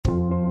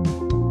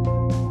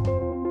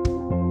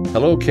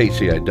Hello,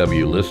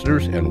 KCIW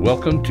listeners, and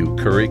welcome to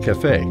Curry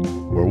Café,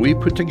 where we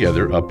put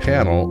together a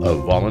panel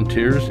of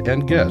volunteers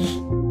and guests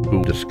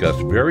who discuss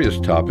various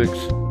topics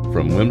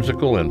from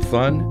whimsical and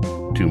fun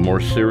to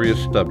more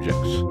serious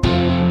subjects.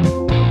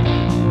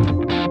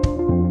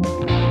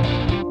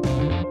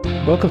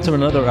 Welcome to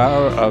another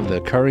hour of the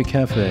Curry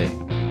Café.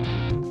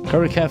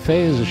 Curry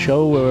Café is a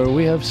show where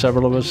we have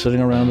several of us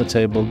sitting around the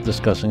table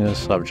discussing a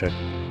subject.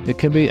 It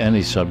can be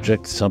any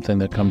subject, something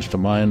that comes to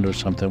mind or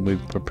something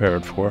we've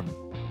prepared for.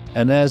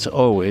 And as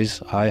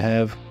always, I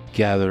have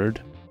gathered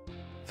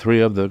three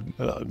of the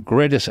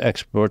greatest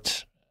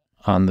experts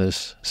on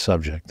this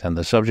subject. And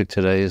the subject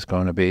today is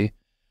going to be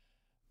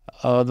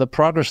the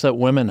progress that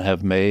women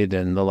have made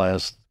in the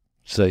last,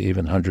 say,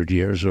 even 100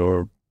 years,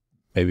 or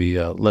maybe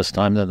less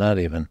time than that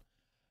even.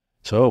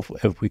 So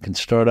if we can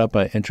start out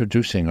by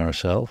introducing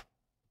ourselves.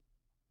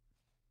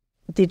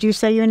 Did you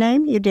say your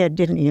name? You did,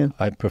 didn't you?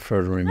 I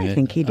prefer to remain. I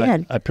think he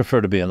did. I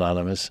prefer to be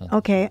anonymous.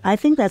 Okay, I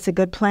think that's a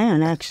good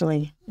plan,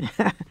 actually.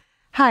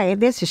 Hi,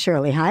 this is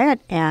Shirley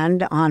Hyatt,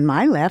 and on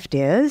my left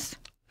is...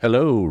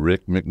 Hello,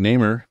 Rick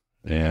McNamer.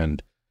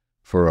 And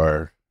for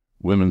our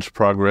women's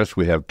progress,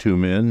 we have two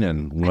men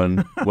and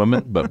one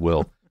woman, but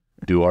we'll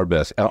do our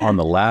best. On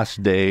the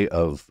last day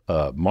of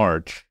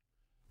March,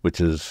 which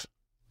is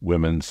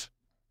Women's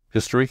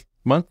History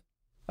Month,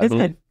 I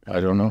believe. I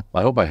don't know.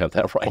 I hope I have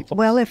that right.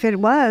 Well, if it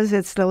was,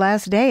 it's the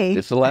last day.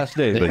 It's the last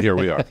day, but here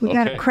we are. We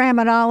got to cram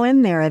it all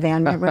in there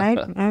then, right?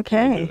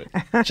 Okay.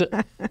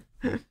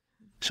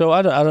 So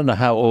I don't know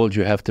how old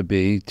you have to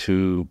be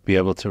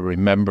able to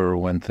remember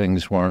when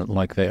things weren't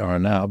like they are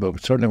now,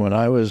 but certainly when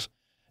I was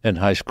in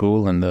high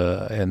school in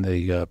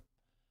the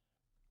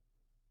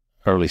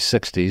early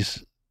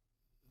 60s,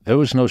 there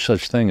was no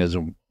such thing as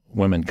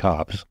women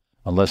cops,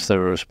 unless they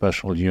were a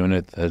special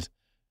unit that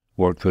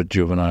worked with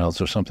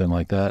juveniles or something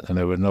like that, and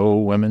there were no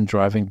women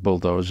driving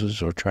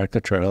bulldozers or tractor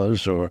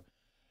trailers or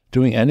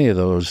doing any of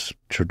those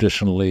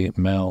traditionally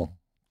male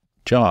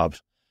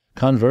jobs.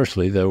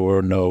 Conversely, there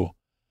were no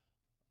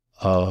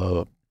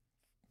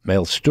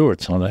male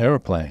stewards on an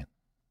airplane.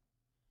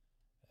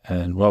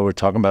 And while we're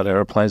talking about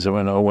airplanes, there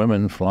were no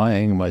women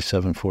flying my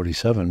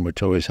 747,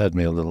 which always had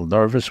me a little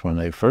nervous when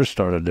they first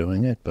started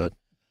doing it. But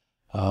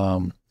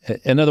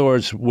in other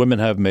words, women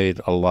have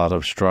made a lot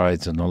of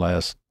strides in the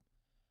last,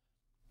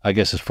 I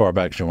guess, as far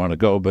back as you want to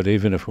go, but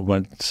even if we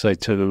went, say,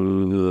 to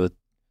the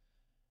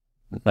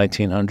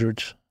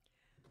 1900s,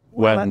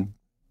 when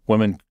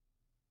women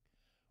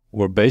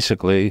were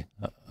basically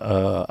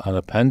an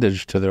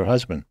appendage to their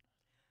husband.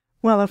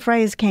 Well, a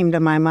phrase came to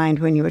my mind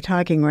when you were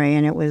talking, Ray,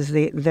 and it was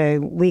the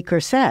weaker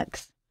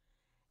sex.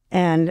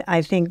 And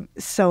I think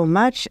so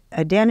much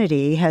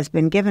identity has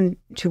been given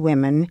to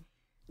women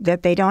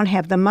that they don't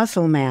have the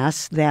muscle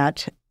mass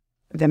that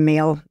the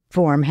male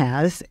form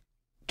has,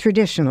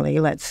 traditionally,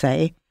 let's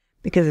say,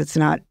 because it's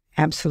not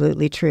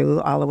absolutely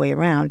true all the way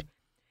around.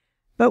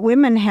 But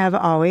women have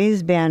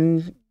always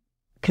been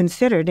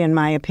considered, in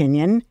my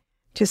opinion,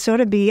 to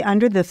sort of be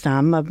under the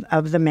thumb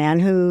of the man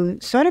who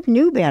sort of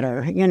knew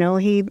better. You know,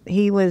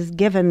 he was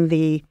given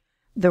the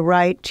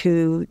right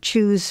to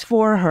choose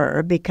for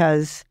her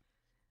because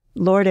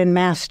Lord and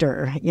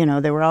Master, you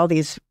know, there were all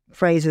these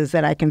phrases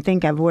that I can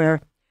think of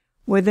where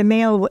the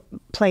male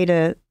played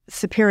a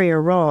superior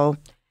role.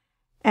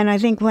 And I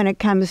think when it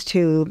comes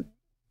to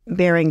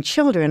bearing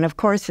children, of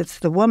course, it's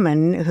the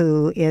woman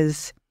who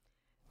is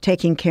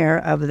taking care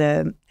of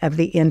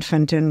the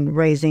infant and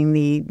raising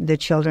the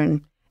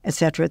children, et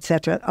cetera, et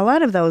cetera. A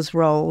lot of those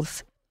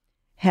roles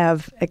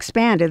have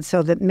expanded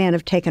so that men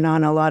have taken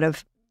on a lot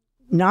of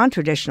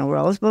non-traditional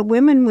roles, but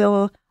women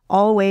will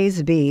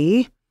always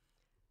be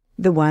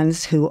the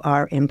ones who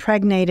are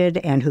impregnated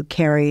and who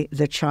carry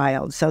the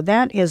child. So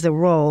that is a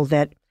role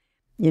that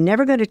you're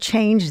never going to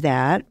change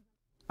that.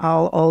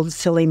 All old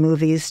silly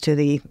movies to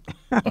the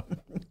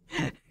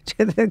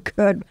to the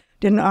good.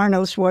 Didn't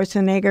Arnold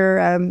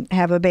Schwarzenegger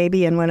have a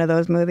baby in one of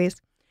those movies?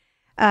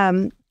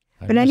 But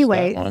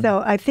anyway,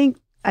 so I think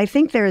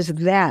there's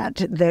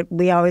that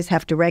we always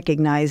have to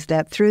recognize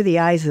that through the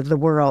eyes of the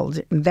world,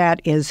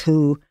 that is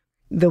who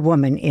the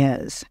woman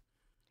is.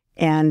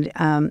 And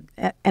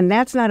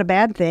that's not a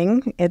bad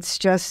thing. It's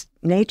just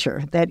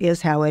nature. That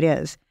is how it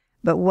is.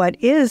 But what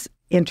is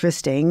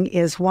interesting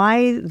is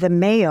why the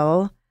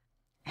male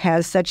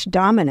has such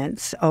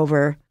dominance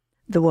over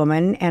the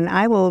woman, and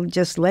I will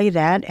just lay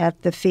that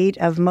at the feet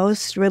of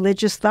most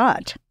religious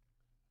thought.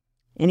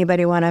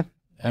 Anybody want to?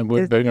 And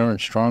we're bigger and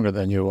stronger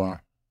than you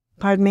are.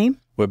 Pardon me?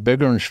 We're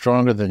bigger and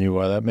stronger than you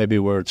are. That may be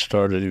where it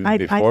started even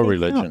before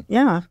religion. So.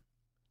 Yeah.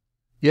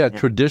 Yeah,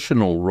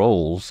 traditional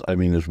roles, I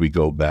mean, as we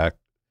go back,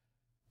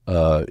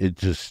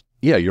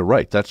 you're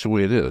right. That's the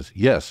way it is.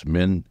 Yes,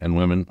 men and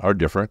women are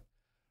different.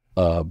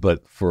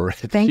 But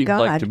it seems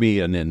like to me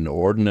an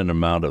inordinate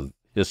amount of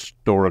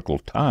historical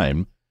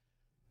time,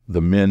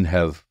 the men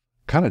have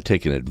kind of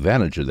taken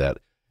advantage of that.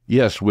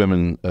 Yes,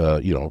 women,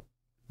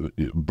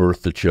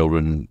 birth the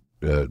children,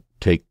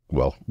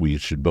 we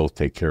should both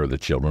take care of the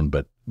children,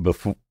 but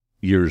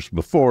years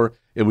before,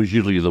 it was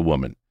usually the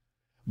woman.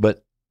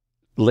 But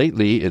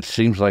lately, it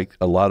seems like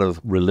a lot of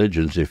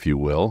religions, if you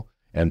will,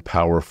 and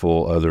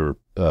powerful other,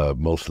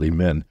 mostly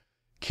men,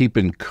 keep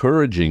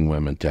encouraging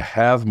women to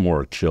have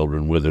more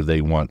children, whether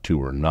they want to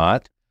or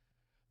not.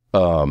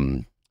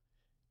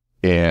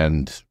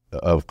 And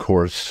of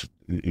course,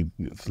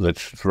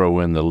 let's throw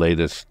in the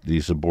latest,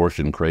 these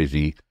abortion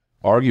crazy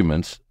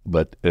arguments,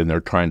 and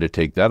they're trying to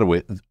take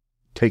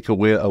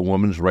away a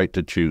woman's right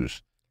to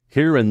choose.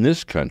 Here in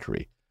this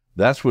country,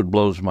 that's what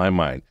blows my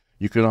mind.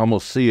 You can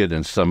almost see it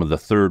in some of the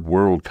third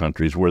world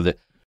countries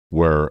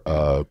where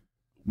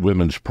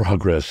women's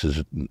progress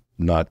is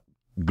not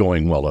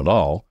going well at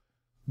all.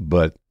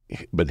 But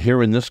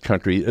here in this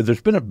country,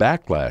 there's been a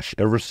backlash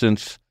ever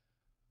since,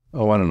 I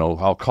don't know,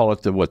 I'll call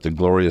it the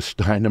Gloria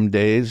Steinem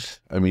days.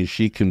 I mean,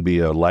 she can be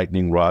a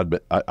lightning rod,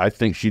 but I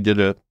think she did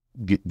a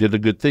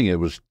good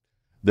thing.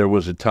 There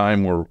was a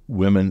time where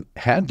women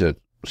had to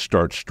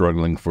start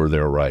struggling for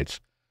their rights.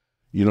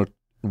 You know,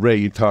 Ray,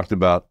 you talked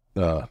about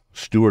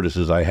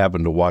stewardesses. I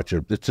happened to watch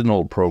it. It's an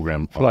old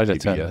program. Flight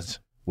attendants.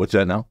 What's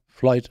that now?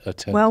 Flight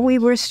attendants. Well, we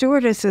were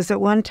stewardesses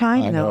at one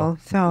time, though.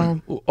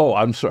 So. Oh,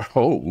 I'm sorry.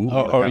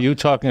 Are you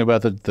talking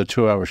about the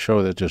 2-hour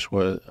show that just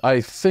was?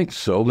 I think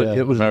so. But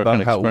it was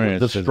American about how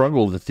the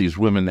struggle that these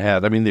women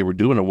had. I mean, they were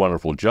doing a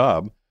wonderful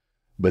job,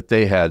 but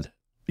they had,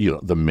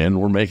 the men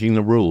were making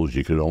the rules.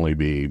 You could only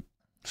be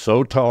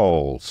so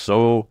tall,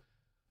 so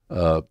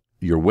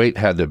your weight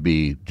had to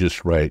be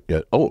just right.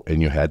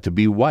 And you had to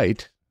be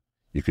white.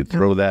 You could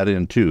throw that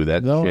in too.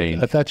 That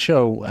changed. That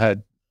show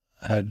had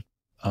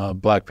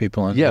black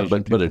people in it. Yeah,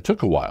 but it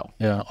took a while.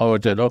 Yeah. Oh,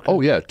 it did. Okay.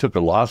 Oh, yeah. It took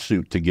a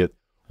lawsuit to get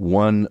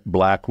one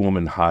black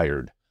woman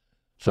hired.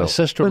 So my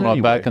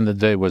sister-in-law back in the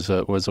day was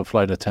a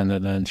flight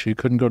attendant, and she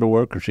couldn't go to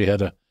work, or she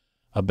had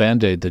a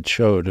Band-Aid that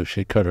showed if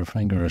she cut her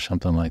finger or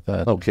something like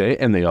that. Okay,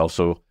 and they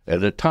also,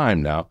 at a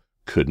time now,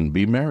 couldn't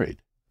be married.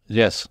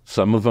 Yes.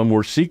 Some of them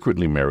were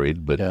secretly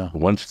married, but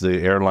once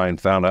the airline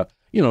found out,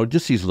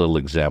 just these little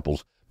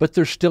examples. But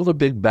there's still a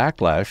big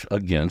backlash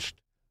against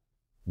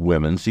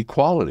women's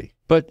equality.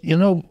 But,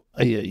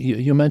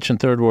 you mentioned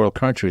third world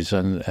countries,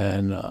 and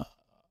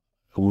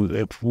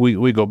if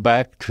we go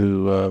back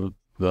to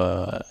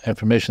the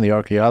information the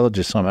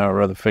archaeologists somehow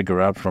or other figure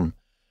out from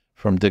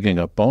digging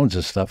up bones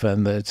and stuff,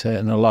 and it's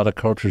in a lot of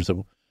cultures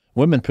that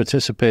women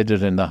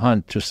participated in the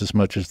hunt just as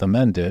much as the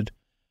men did.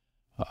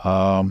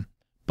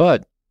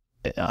 But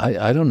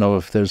I don't know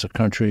if there's a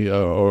country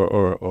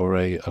or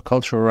a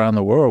culture around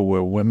the world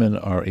where women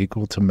are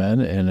equal to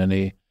men in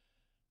any,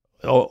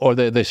 or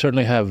they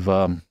certainly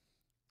have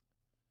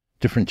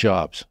different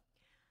jobs.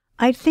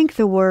 I think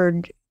the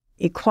word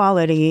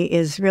equality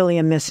is really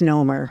a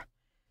misnomer,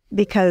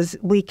 because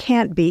we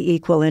can't be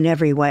equal in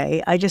every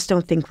way. I just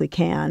don't think we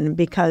can,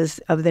 because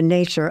of the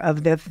nature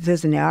of the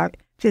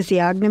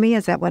physiognomy.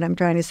 Is that what I'm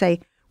trying to say?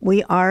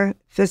 We are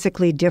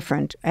physically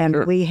different,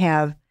 and we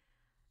have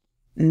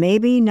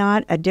maybe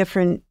not a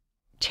different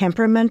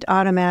temperament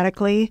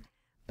automatically,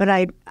 but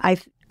I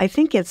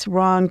think it's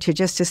wrong to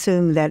just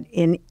assume that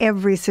in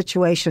every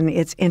situation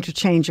it's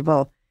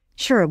interchangeable.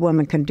 Sure, a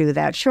woman can do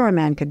that. Sure, a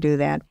man can do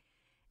that.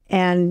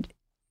 And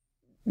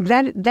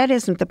that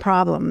isn't the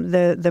problem.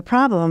 The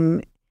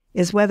problem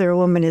is whether a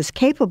woman is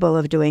capable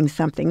of doing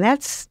something.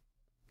 That's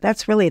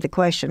really the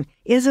question.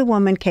 Is a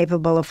woman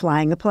capable of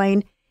flying a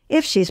plane?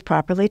 If she's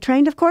properly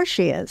trained, of course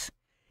she is.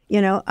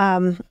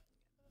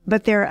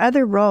 But there are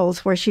other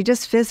roles where she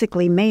just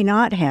physically may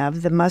not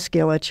have the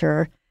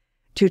musculature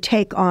to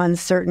take on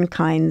certain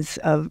kinds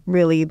of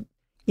really,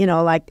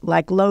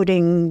 like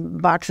loading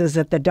boxes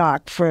at the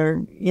dock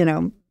for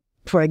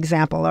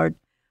example,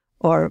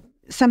 or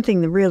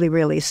something really,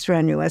 really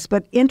strenuous.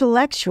 But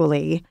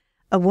intellectually,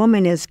 a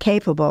woman is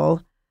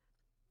capable,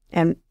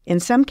 and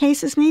in some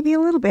cases maybe a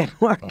little bit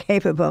more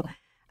capable,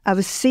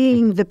 of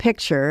seeing the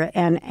picture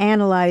and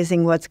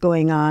analyzing what's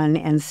going on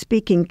and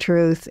speaking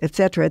truth, et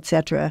cetera, et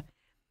cetera.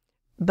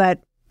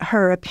 But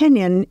her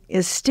opinion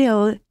is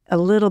still a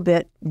little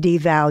bit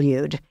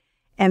devalued.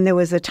 And there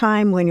was a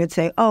time when you'd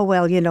say, oh,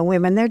 well,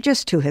 women, they're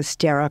just too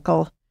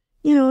hysterical.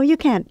 You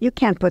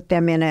can't put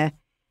them in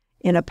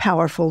a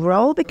powerful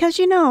role because,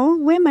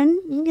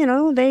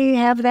 women, they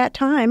have that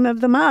time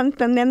of the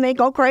month and then they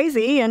go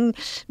crazy and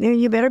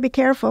you better be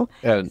careful.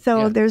 And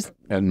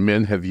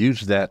men have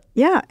used that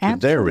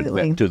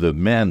to the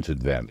man's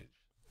advantage.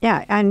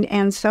 Yeah,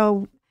 and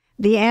so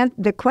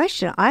the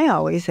question I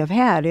always have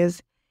had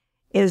is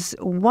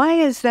why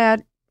has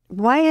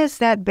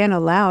that been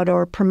allowed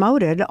or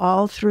promoted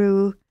all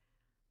through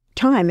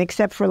time,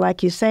 except for,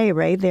 like you say,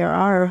 Ray, there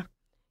are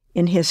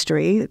in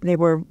history, there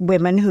were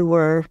women who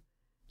were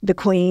the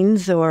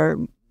queens or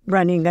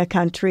running a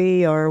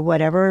country or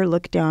whatever,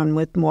 looked down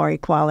with more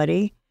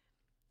equality.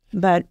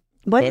 But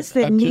what is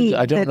the need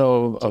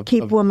to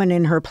keep woman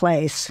in her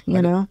place,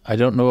 I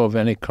don't know of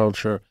any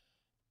culture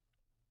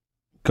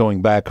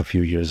going back a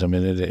few years. I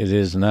mean, it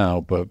is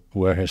now, but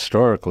where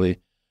historically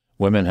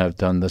women have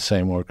done the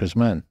same work as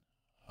men.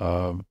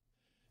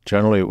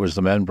 Generally, it was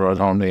the men brought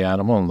home the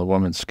animal and the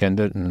women skinned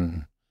it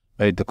and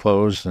made the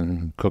clothes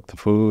and cooked the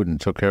food and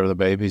took care of the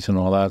babies and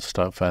all that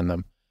stuff.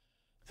 And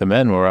the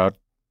men were out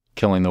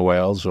killing the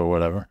whales or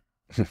whatever.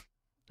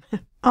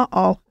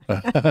 Uh-oh.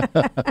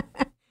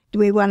 Do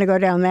we want to go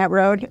down that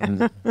road?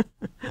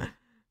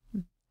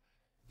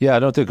 Yeah, I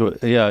don't think,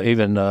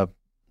 even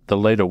the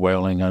later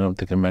whaling, I don't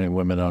think there are many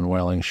women on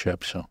whaling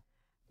ships. So.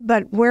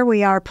 But where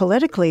we are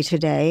politically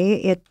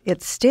today,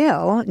 it's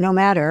still, no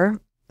matter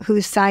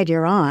whose side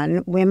you're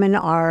on, women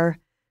are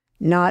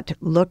not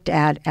looked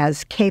at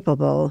as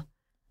capable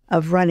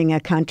of running a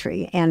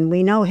country. And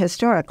we know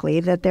historically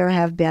that there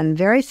have been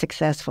very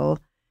successful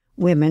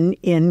women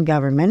in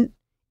government.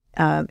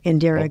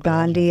 Indira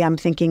Gandhi, I'm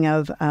thinking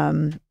of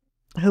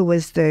who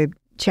was the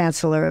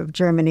chancellor of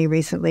Germany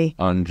recently.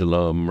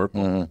 Angela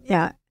Merkel. Mm-hmm.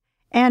 Yeah.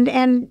 And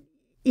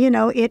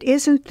it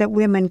isn't that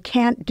women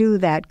can't do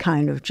that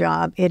kind of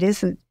job. It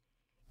isn't.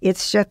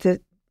 It's just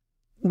that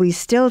we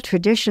still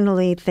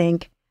traditionally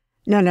think,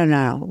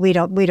 no, we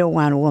don't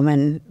want a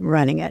woman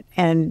running it.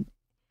 And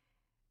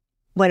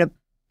when it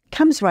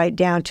comes right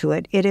down to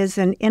it, it is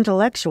an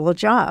intellectual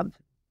job.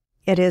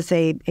 It is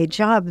a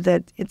job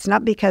that it's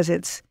not because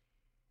it's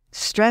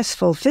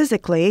stressful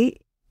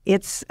physically.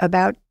 It's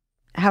about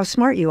how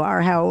smart you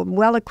are, how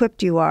well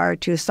equipped you are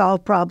to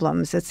solve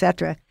problems,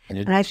 etc.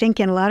 And I think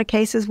in a lot of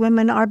cases,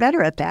 women are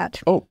better at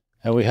that. Oh,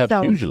 and we have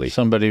usually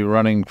somebody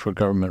running for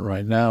government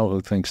right now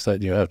who thinks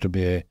that you have to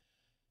be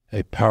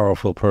a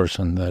powerful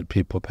person that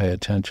people pay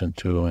attention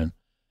to and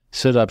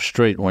sit up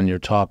straight when you're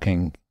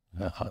talking,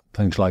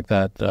 things like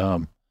that.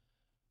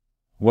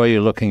 Why are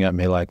you looking at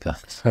me like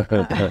that?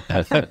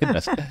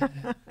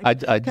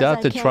 I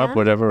doubt that Trump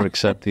would ever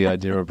accept the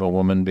idea of a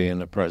woman being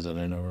the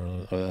president.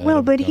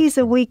 But he's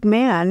a weak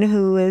man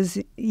who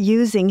is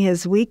using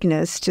his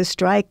weakness to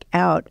strike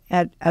out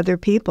at other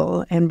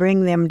people and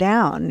bring them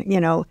down.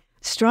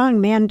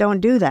 Strong men don't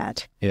do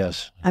that.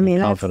 Yes, I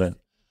mean, confident.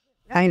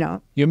 I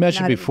know. You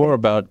mentioned before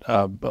about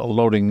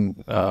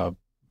loading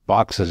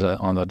boxes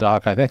on the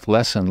dock. I think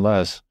less and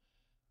less.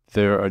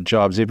 There are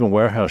jobs, even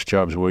warehouse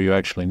jobs, where you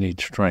actually need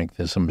strength.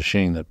 There's a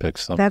machine that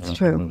picks them. That's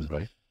true. Moves,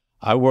 right?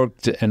 I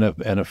worked in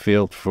a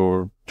field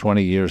for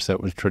 20 years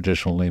that was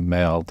traditionally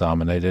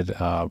male-dominated.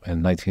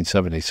 In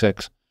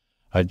 1976,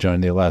 I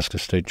joined the Alaska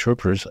State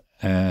Troopers,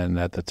 and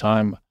at the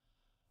time,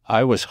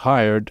 I was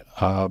hired.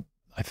 I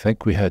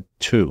think we had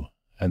 2,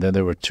 and then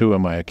there were 2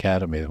 in my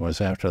academy. It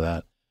was after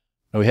that.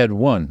 We had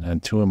 1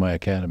 and 2 in my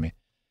academy,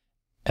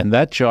 and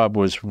that job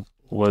was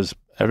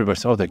everybody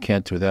said, they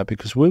can't do that,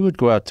 because we would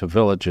go out to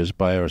villages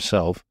by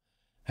ourselves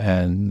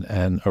and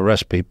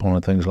arrest people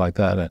and things like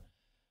that.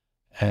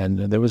 And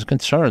there was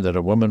concern that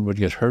a woman would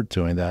get hurt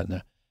doing that.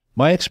 And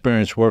my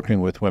experience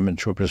working with women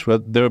troopers,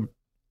 there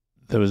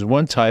was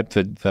one type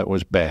that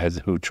was bad,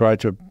 who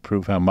tried to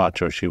prove how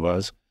macho she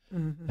was.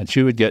 Mm-hmm. And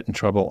she would get in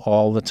trouble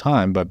all the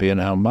time by being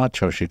how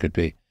macho she could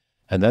be.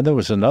 And then there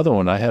was another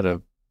one. I had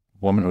a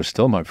woman who was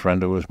still my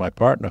friend, who was my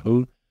partner,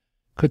 who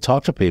could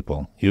talk to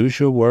people, use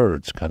your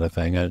words, kind of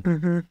thing. And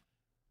mm-hmm.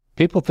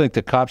 People think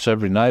the cops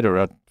every night are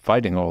out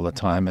fighting all the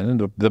time,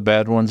 and the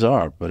bad ones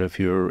are. But if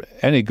you're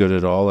any good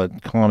at all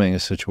at calming a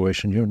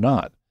situation, you're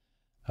not.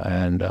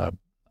 And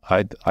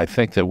I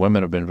think that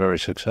women have been very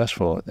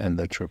successful in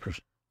the troopers.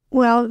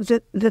 Well,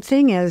 the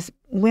thing is,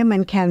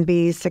 women can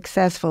be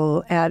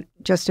successful at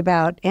just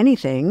about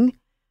anything,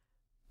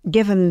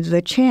 given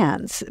the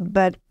chance.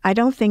 But I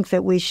don't think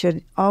that we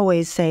should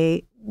always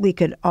say we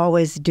could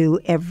always do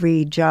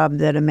every job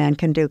that a man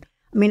can do.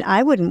 I mean,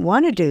 I wouldn't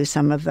want to do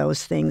some of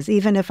those things,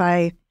 even if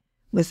I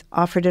was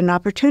offered an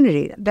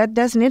opportunity. That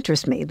doesn't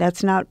interest me.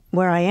 That's not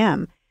where I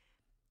am.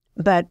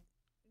 But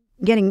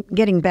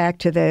getting back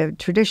to the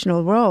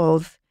traditional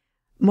roles,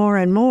 more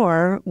and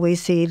more we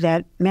see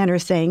that men are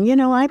saying,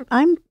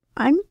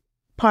 I'm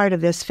part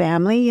of this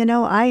family.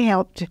 I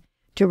helped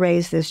to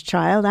raise this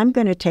child. I'm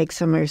going to take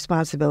some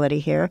responsibility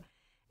here.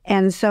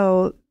 And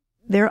so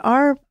there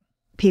are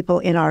people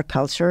in our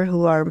culture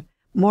who are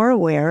more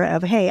aware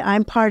of, hey,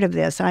 I'm part of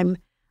this. I'm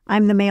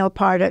the male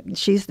part,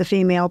 she's the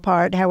female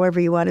part, however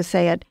you want to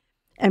say it.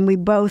 And we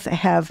both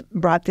have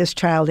brought this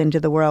child into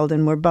the world,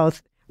 and we're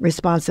both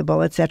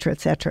responsible, et cetera, et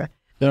cetera.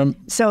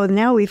 So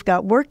now we've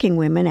got working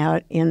women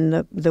out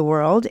in the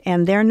world,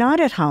 and they're not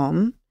at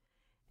home,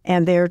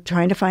 and they're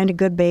trying to find a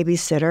good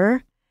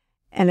babysitter.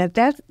 And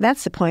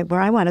that's the point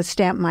where I want to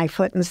stamp my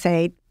foot and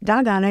say,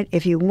 doggone it,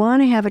 if you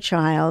want to have a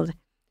child,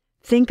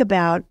 think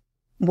about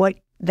what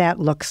that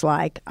looks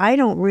like. I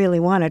don't really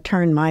want to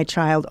turn my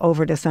child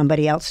over to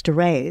somebody else to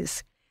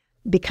raise,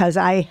 because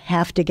I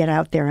have to get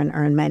out there and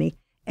earn money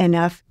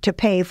enough to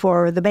pay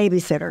for the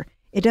babysitter.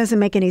 It doesn't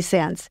make any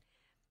sense.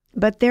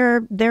 But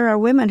there are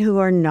women who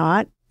are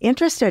not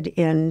interested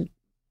in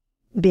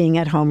being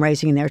at home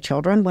raising their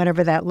children,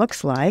 whatever that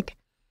looks like.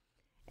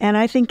 And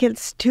I think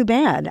it's too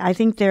bad. I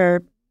think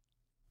we're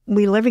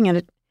living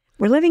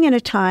in a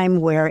time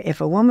where if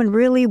a woman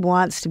really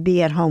wants to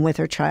be at home with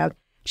her child,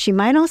 she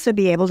might also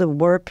be able to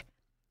work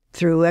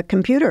through a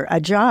computer, a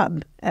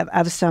job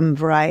of some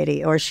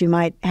variety, or she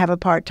might have a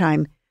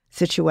part-time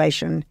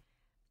situation.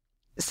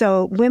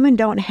 So women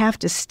don't have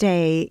to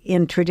stay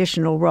in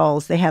traditional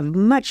roles. They have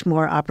much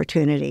more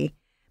opportunity.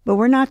 But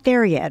we're not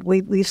there yet.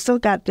 We've still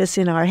got this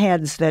in our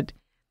heads that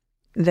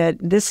that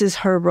this is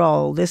her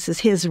role, this is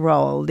his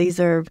role. These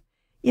are,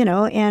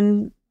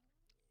 and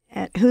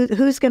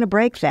who's going to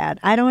break that?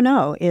 I don't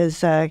know.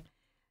 Is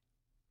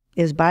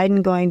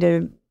Biden going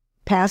to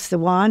pass the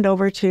wand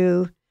over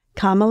to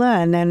Kamala,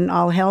 and then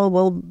all hell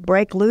will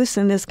break loose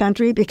in this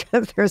country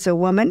because there's a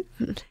woman?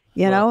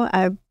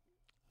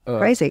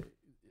 Crazy.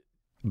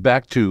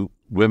 Back to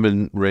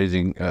women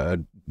raising.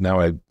 Now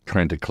I'm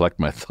trying to collect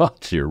my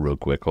thoughts here real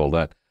quick. Hold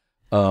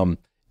on.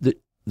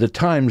 The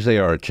times they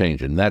are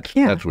changing. That's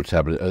what's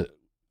happening.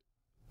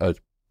 A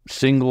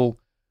single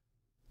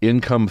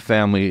income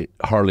family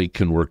hardly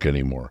can work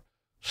anymore.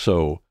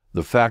 So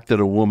the fact that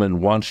a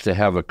woman wants to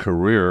have a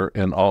career,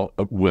 and all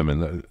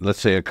women, let's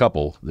say a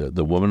couple,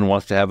 the woman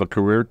wants to have a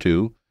career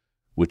too,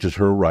 which is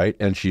her right,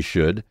 and she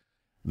should.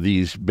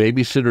 These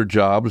babysitter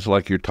jobs,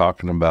 like you're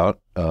talking about,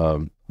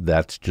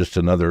 that's just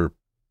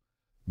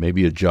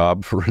maybe a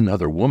job for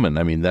another woman.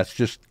 I mean, that's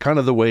just kind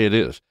of the way it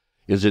is.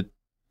 Is it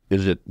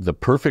the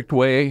perfect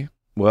way?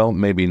 Well,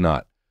 maybe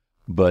not.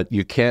 But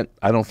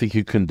I don't think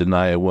you can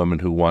deny a woman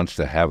who wants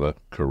to have a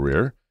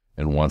career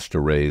and wants to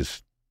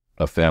raise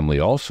a family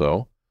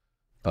also.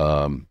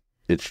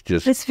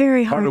 It's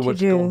very hard to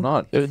do. Going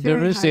on.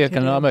 There is the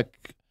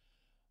economic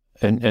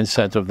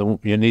incentive.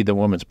 You need the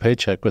woman's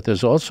paycheck, but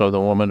there's also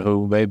the woman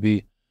who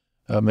maybe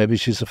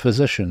she's a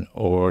physician,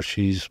 or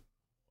she's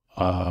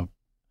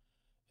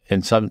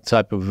in some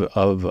type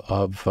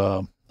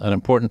of an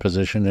important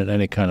position in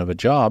any kind of a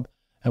job,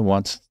 and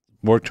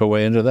worked her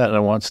way into that,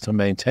 and wants to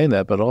maintain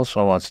that, but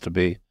also wants to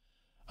be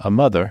a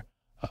mother.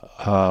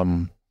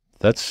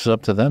 That's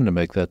up to them to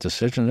make that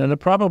decision. And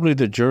probably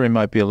the jury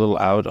might be a little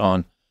out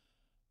on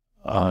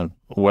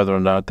whether or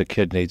not the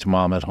kid needs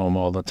mom at home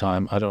all the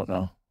time. I don't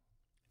know.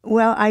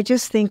 Well, I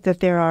just think that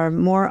there are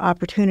more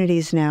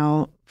opportunities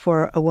now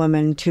for a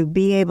woman to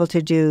be able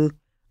to do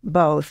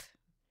both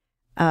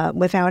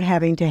without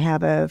having to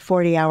have a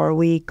 40-hour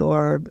week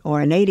or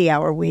an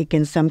 80-hour week.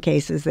 In some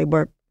cases, they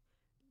work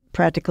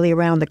practically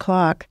around the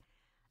clock.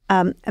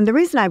 And the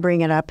reason I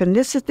bring it up, and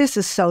this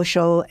is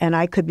social, and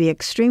I could be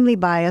extremely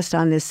biased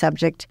on this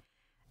subject,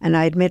 and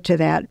I admit to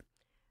that,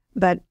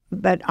 but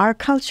our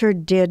culture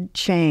did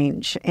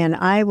change. And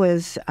I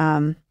was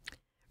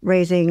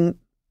raising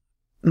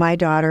my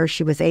daughter.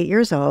 She was 8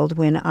 years old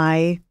when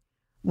I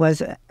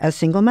was a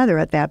single mother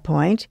at that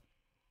point.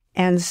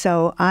 And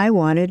so I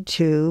wanted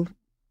to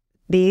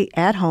be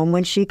at home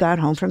when she got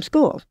home from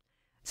school.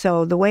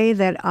 So the way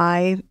that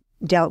I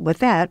dealt with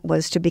that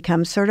was to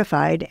become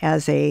certified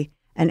as an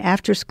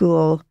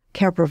after-school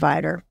care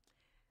provider.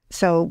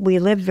 So we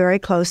lived very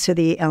close to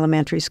the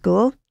elementary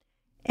school,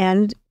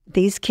 and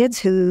these kids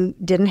who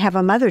didn't have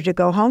a mother to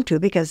go home to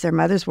because their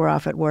mothers were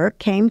off at work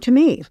came to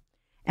me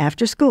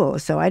after school.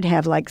 So I'd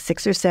have like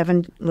 6 or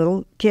 7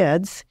 little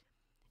kids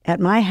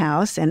at my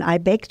house, and I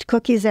baked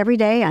cookies every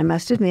day, I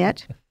must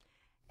admit,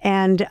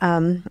 and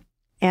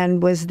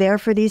was there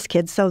for these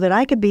kids so that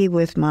I could be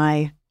with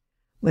my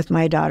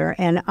daughter.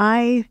 And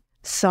I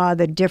saw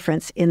the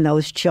difference in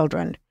those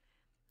children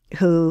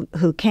who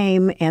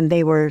came, and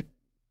they were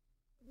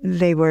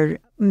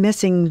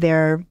missing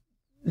their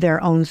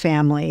own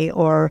family.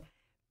 Or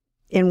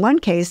in one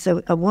case,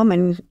 a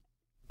woman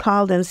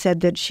called and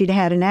said that she'd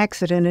had an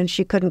accident and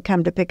she couldn't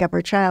come to pick up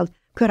her child.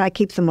 Could I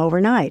keep them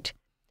overnight?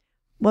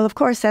 Well, of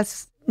course,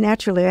 that's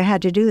naturally I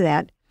had to do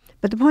that.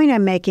 But the point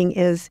I'm making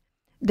is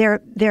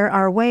there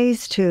are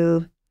ways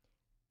to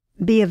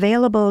be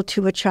available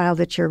to a child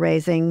that you're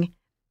raising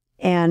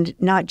and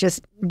not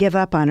just give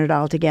up on it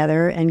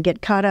altogether and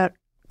get caught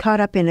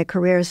up in a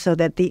career, so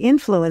that the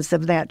influence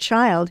of that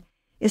child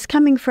is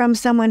coming from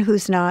someone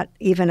who's not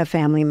even a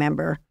family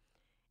member.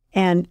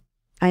 And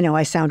I know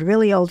I sound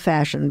really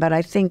old-fashioned, but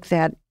I think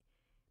that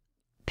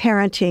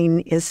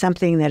parenting is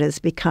something that has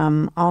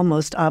become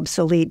almost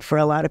obsolete for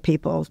a lot of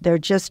people. They're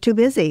just too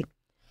busy.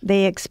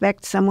 They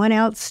expect someone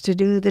else to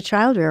do the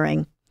child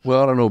rearing.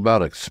 Well, I don't know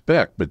about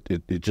expect, but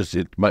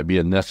it might be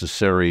a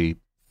necessary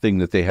thing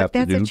that they have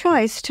to do. That's a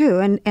choice, too.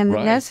 And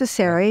right.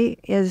 Necessary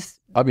is...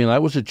 I mean, I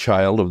was a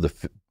child of the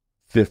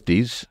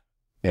 50s,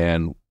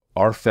 and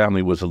our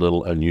family was a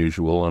little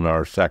unusual in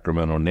our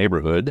Sacramento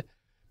neighborhood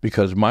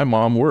because my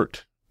mom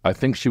worked. I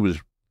think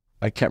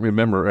I can't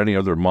remember any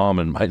other mom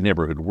in my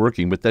neighborhood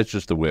working, but that's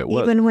just the way it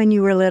was. Even when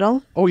you were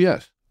little? Oh,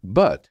 yes.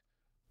 But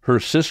her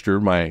sister,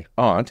 my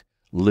aunt,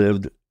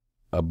 lived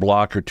a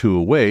block or two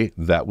away.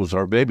 That was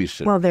our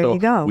babysitter. Well, there you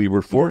go. We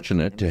were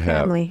fortunate to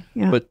have. Family,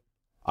 yeah. But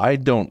I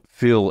don't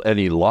feel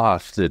any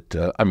loss that,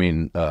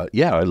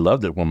 I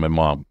loved it when my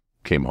mom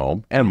came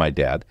home and my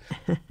dad.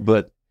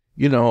 But,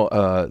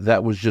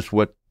 that was just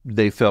what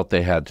they felt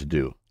they had to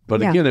do.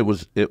 But again,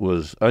 it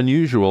was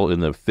unusual in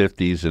the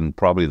 50s and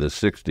probably the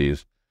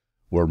 60s,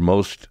 where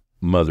most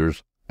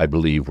mothers, I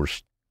believe, were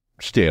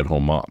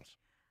stay-at-home moms.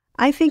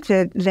 I think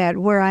that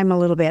where I'm a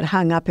little bit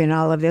hung up in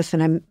all of this,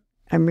 and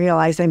I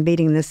realize I'm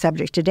beating this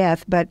subject to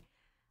death, but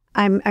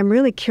I'm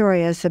really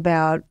curious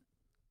about,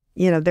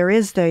 there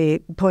is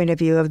the point of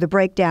view of the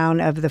breakdown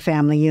of the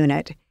family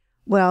unit.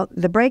 Well,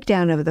 the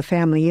breakdown of the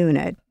family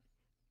unit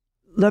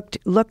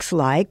looks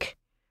like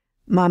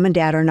mom and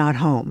dad are not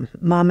home.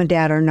 Mom and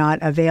dad are not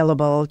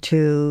available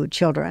to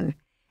children.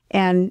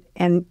 And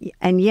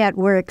yet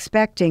we're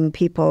expecting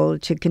people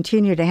to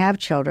continue to have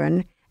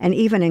children and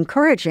even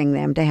encouraging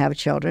them to have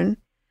children.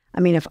 I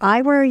mean, if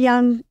I were a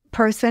young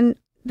person,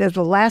 the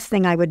last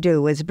thing I would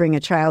do is bring a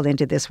child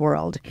into this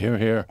world. Hear,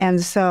 hear.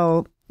 And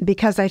so,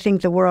 because I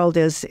think the world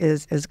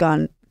is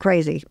gone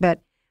crazy,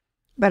 but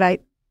I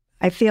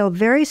feel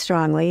very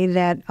strongly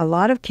that a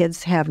lot of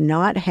kids have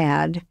not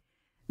had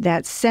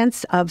that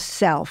sense of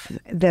self,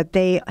 that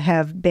they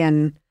have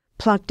been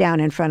plunked down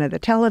in front of the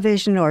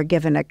television or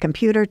given a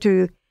computer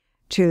to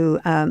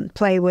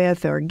play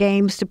with or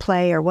games to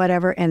play or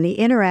whatever, and the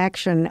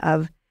interaction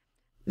of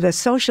the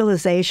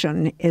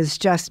socialization is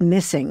just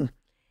missing.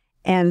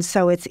 And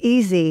so it's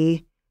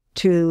easy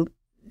to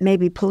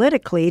maybe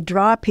politically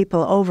draw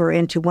people over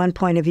into one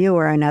point of view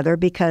or another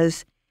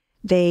because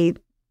they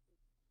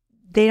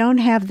don't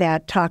have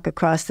that talk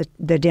across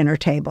the dinner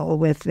table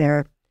with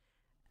their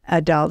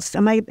adults.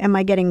 Am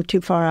I getting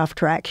too far off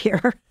track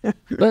here?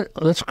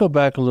 Let's go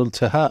back a little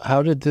to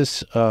how did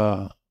this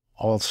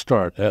all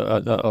start?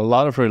 A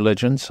lot of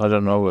religions, I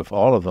don't know if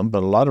all of them,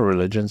 but a lot of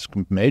religions,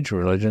 major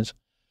religions,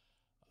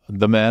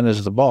 the man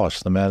is the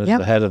boss. The man is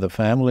the head of the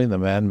family. The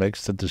man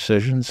makes the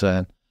decisions.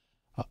 And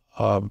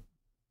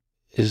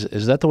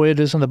is that the way it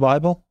is in the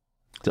Bible?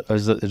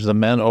 Is the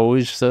man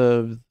always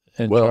in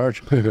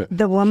charge?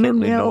 The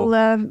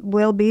woman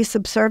will be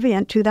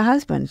subservient to the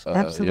husband.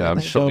 Absolutely. Yeah,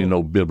 I'm certainly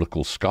no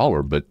biblical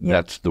scholar, but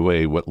that's the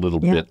way what little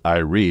bit I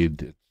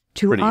read.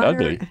 It's pretty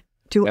ugly.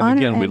 To and honor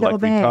again, and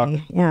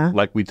obey.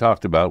 Like we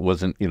talked about,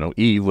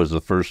 Eve was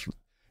the first.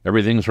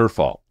 Everything's her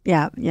fault.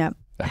 Yeah.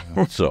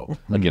 So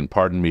again,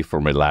 pardon me for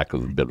my lack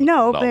of biblical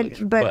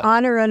knowledge. But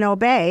honor and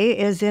obey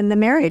is in the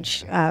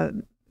marriage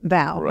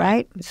vow,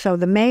 right? So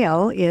the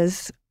male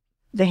is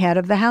the head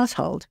of the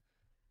household.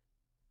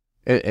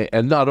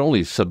 And not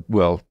only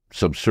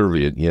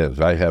subservient, yes.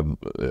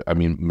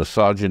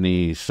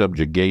 Misogyny,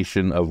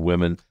 subjugation of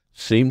women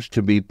seems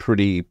to be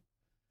pretty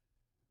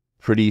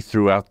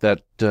throughout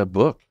that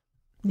book.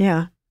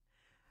 Yeah.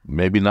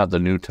 Maybe not the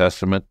New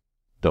Testament.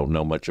 Don't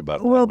know much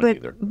about that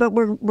either. But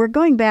we're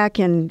going back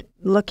and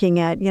looking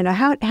at,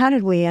 how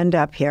did we end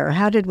up here?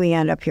 How did we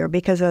end up here?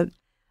 Because a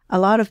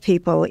lot of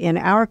people in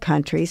our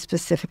country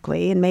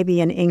specifically, and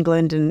maybe in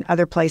England and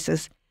other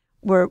places,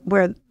 where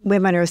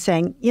women are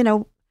saying,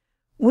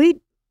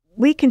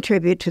 we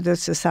contribute to the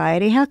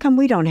society. How come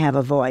we don't have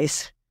a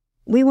voice?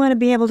 We want to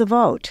be able to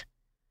vote.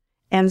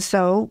 And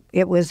so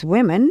it was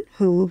women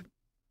who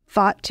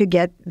fought to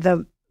get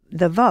the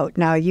vote.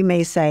 Now, you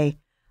may say,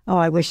 oh,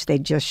 I wish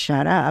they'd just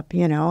shut up,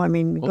 some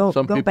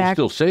people back.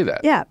 Still say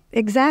that. Yeah,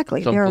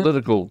 exactly. Some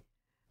political,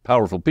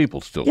 powerful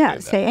people still say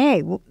that. Say,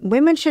 hey,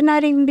 women should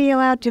not even be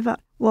allowed to vote.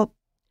 Well,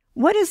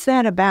 what is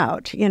that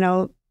about?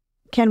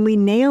 Can we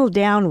nail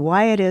down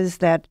why it is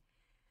that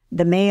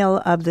the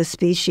male of the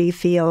species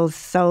feels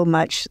so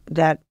much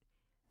that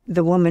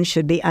the woman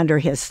should be under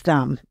his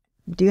thumb?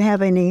 Do you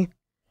have any?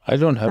 I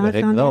don't have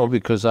any, no,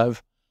 because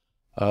I've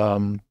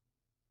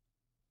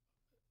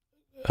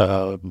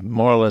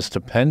more or less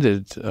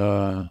depended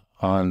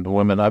on the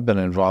women I've been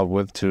involved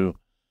with to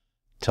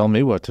tell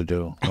me what to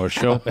do or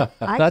show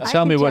not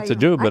tell me what to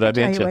do, but I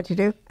mean what to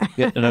do.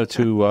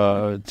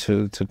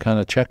 to kind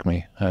of check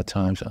me at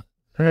times.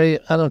 Hey,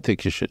 I don't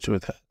think you should do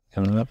that.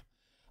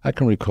 I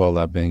can recall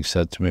that being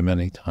said to me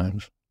many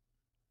times.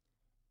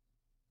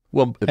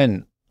 Well,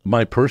 and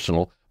my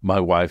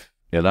wife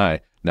and I.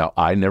 Now,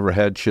 I never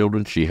had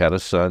children. She had a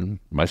son,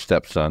 my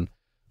stepson.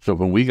 So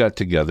when we got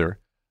together,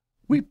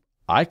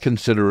 I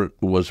consider it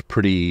was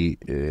pretty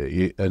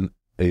an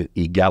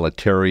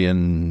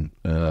egalitarian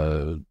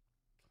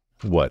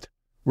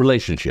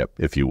relationship,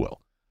 if you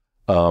will,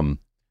 and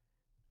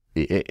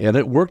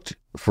it worked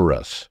for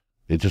us.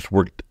 It just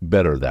worked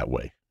better that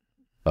way.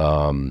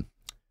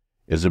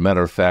 As a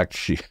matter of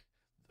fact,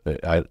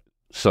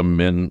 some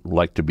men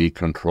like to be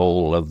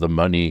control of the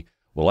money.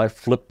 Well, I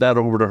flipped that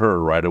over to her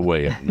right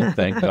away, and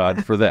thank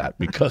God for that,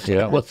 because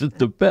it wasn't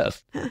the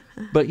best.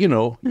 But,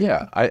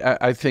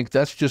 I think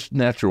that's just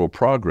natural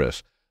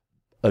progress.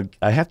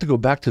 I have to go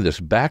back to this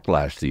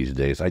backlash these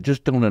days. I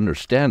just don't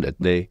understand it.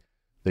 They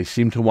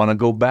seem to want to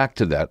go back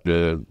to that.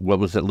 What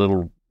was that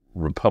little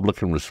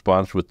Republican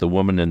response with the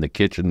woman in the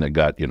kitchen that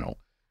got,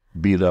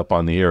 beat up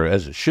on the air,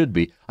 as it should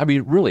be? I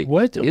mean, really,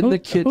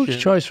 the kitchen. Whose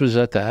choice was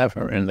that to have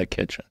her in the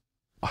kitchen?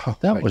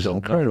 That was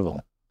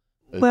incredible.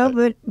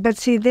 Well, but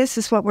see, this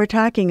is what we're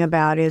talking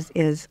about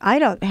is I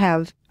don't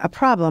have a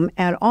problem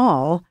at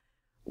all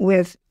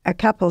with a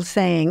couple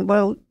saying,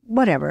 well,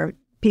 whatever,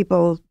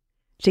 people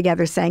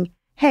together saying,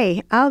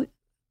 hey, I'll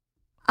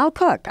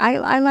cook.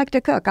 I like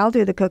to cook. I'll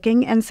do the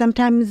cooking. And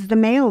sometimes the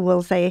male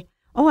will say,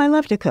 oh, I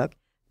love to cook.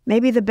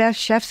 Maybe the best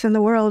chefs in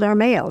the world are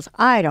males.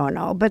 I don't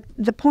know. But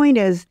the point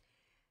is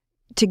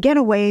to get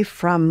away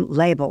from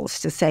labels,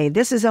 to say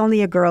this is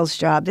only a girl's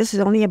job, this is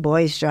only a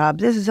boy's job,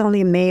 this is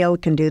only a male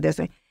can do this.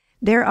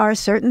 There are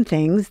certain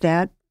things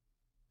that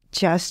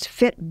just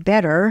fit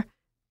better,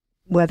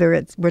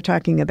 whether we're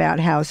talking about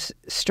how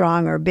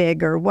strong or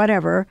big or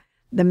whatever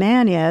the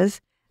man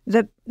is,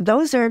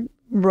 those are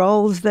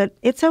roles that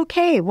it's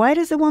okay. Why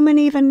does it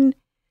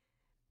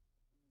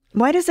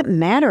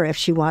matter if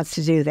she wants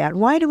to do that?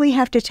 Why do we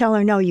have to tell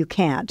her, no, you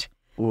can't?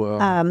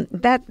 Well,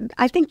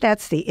 I think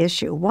that's the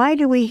issue. Why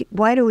do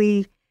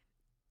we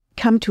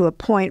come to a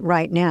point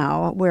right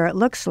now where it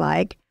looks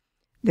like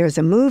there's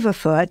a move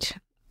afoot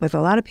with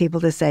a lot of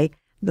people to say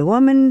the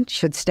woman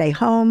should stay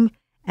home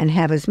and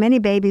have as many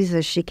babies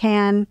as she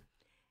can?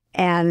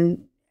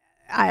 And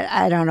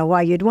I don't know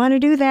why you'd want to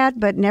do that,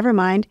 but never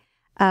mind.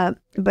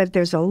 But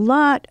there's a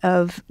lot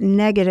of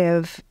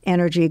negative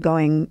energy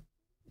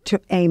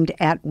aimed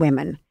at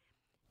women.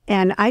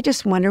 And I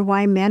just wonder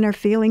why men are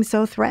feeling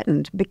so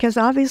threatened, because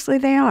obviously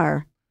they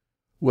are.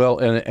 Well,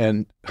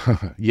 and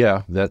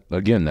yeah,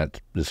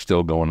 that is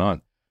still going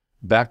on.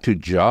 Back to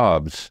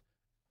jobs,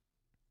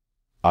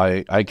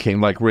 I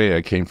came like Ray.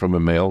 I came from a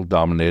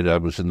male-dominated. I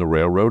was in the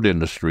railroad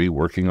industry,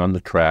 working on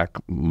the track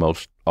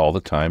most all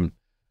the time.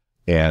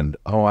 And,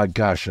 oh, my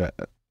gosh, it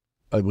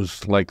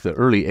was like the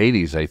early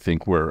 80s, I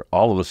think, where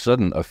all of a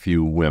sudden a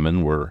few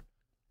women were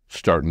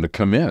starting to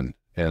come in.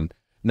 And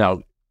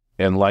now,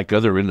 and like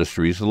other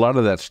industries, a lot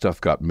of that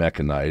stuff got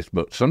mechanized,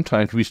 but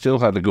sometimes we still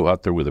had to go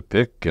out there with a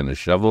pick and a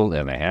shovel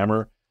and a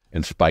hammer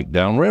and spike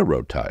down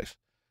railroad ties.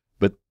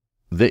 But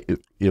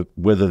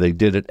whether they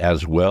did it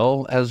as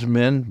well as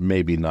men,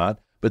 maybe not,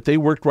 but they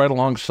worked right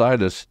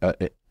alongside us,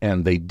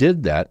 and they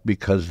did that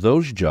because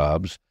those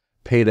jobs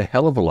paid a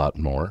hell of a lot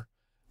more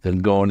than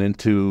going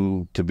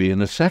into to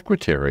being a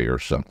secretary or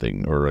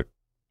something, or a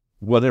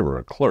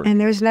clerk.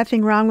 And there's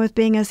nothing wrong with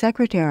being a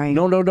secretary.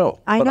 No.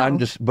 I know.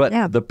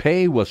 The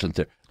pay wasn't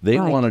there. They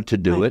wanted to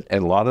do it,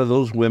 and a lot of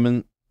those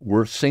women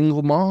were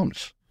single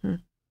moms.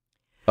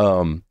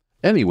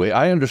 Anyway,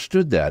 I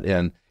understood that,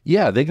 and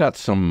yeah, they got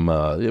some.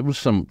 There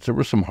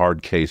were some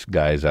hard case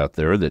guys out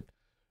there that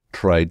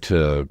tried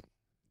to,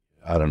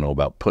 I don't know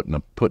about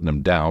putting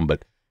them down,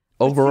 but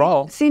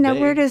overall, now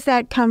where does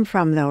that come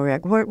from, though,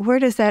 Rick? Where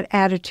does that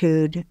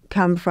attitude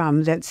come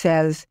from that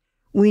says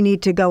we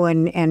need to go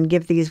and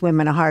give these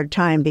women a hard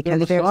time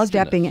because they're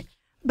stepping in?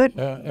 But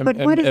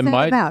what is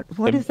that about?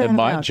 What is that about? In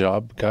my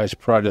job, guys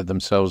prided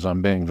themselves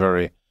on being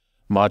very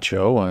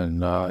macho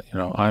and,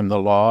 I'm the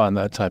law and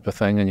that type of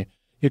thing. And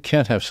you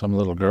can't have some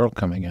little girl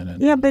coming in.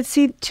 Yeah, but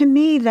see, to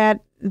me, that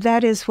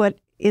is what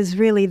is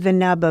really the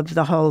nub of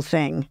the whole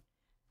thing.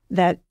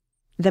 That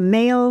the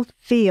male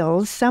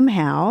feels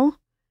somehow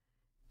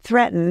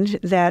threatened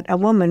that a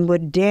woman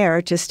would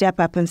dare to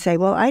step up and say,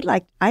 well, I'd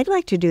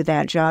like to do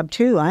that job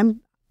too.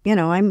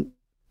 I'm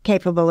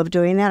capable of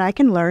doing that. I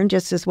can learn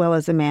just as well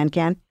as a man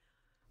can.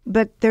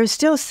 But there's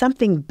still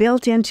something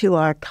built into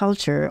our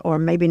culture, or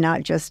maybe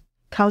not just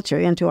culture,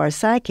 into our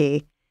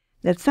psyche,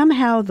 that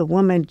somehow the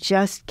woman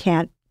just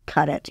can't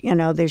cut it.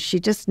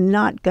 She's just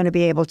not going to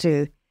be able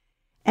to.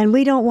 And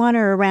we don't want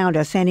her around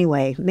us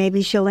anyway.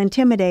 Maybe she'll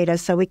intimidate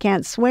us so we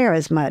can't swear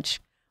as much,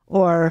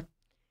 or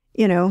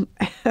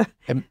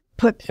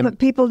put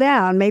people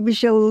down. Maybe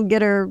she'll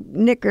get her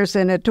knickers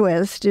in a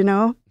twist,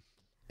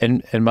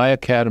 In my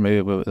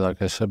academy,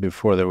 like I said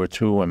before, there were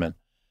two women.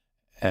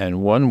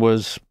 And one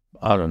was,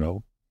 I don't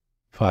know,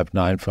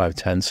 5'9",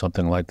 5'10",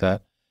 something like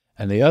that.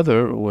 And the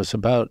other was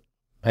about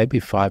maybe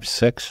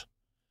 5'6",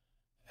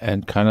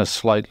 and kind of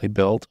slightly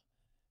built.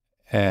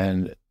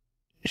 And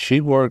she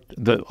worked,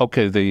 the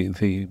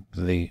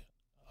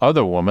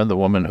other woman, the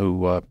woman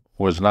who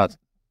was not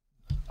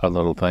a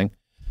little thing,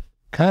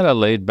 kind of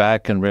laid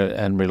back and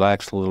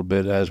relaxed a little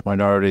bit, as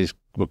minorities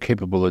were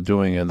capable of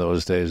doing in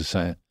those days,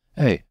 saying,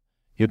 hey,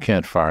 you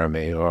can't fire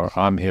me, or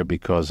I'm here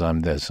because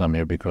I'm this, I'm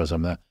here because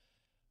I'm that.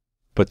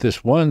 But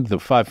this one, the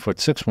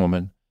 5'6"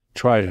 woman,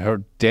 tried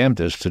her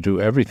damnedest to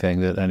do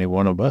everything that any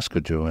one of us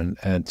could do,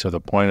 and to the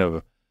point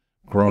of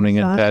groaning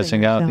and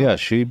passing out. Yeah,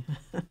 she,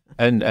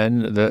 and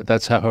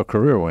that's how her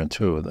career went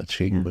too. That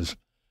she was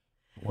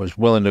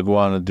willing to go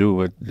on and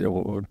do it,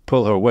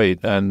 pull her weight,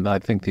 and I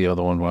think the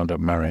other one wound up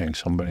marrying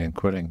somebody and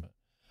quitting.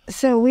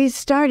 So we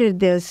started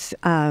this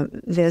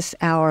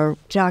hour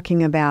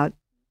talking about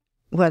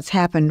what's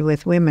happened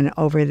with women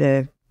over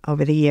the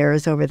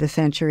years, over the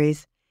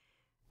centuries,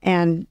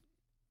 and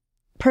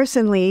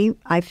personally,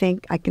 I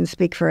think I can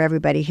speak for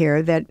everybody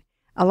here that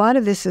a lot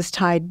of this is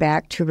tied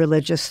back to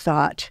religious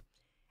thought.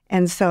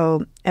 And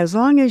so as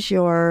long as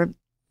you're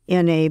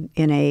in a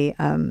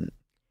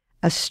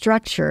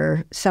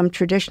structure, some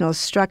traditional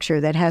structure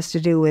that has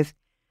to do with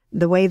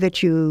the way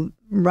that you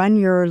run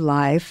your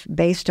life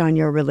based on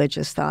your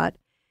religious thought,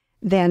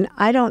 then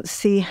I don't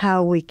see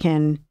how we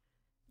can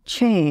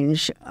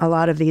change a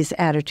lot of these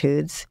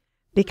attitudes,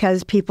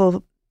 because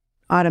people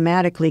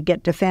automatically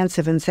get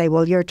defensive and say,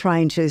 well, you're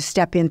trying to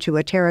step into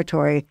a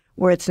territory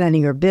where it's none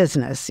of your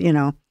business,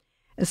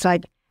 It's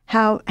like,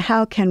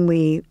 how can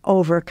we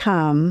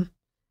overcome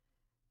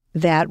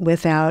that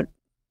without,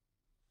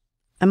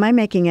 am I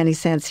making any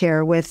sense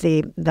here with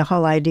the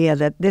whole idea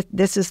that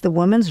this is the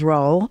woman's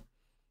role,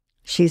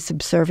 she's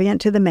subservient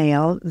to the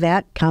male,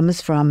 that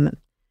comes from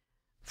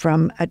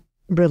a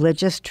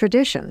religious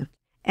tradition.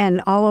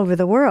 And all over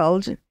the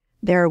world,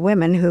 there are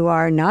women who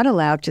are not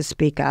allowed to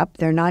speak up.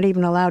 They're not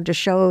even allowed to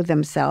show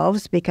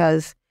themselves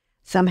because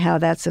somehow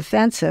that's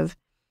offensive.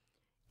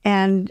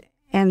 And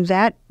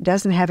that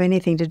doesn't have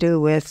anything to do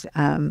with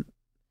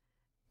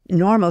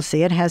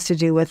normalcy. It has to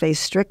do with a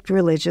strict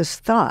religious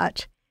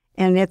thought.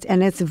 And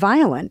it's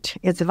violent.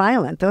 It's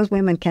violent. Those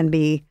women can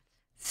be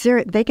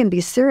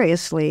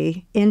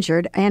seriously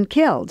injured and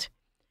killed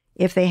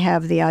if they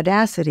have the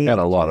audacity. And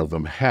a lot of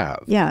them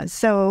have. Yeah.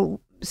 So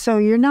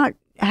you're not.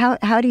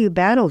 How do you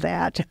battle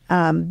that?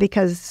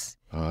 Because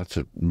that's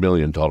 $1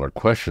 million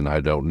question. I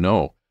don't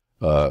know.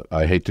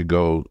 I hate to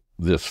go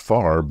this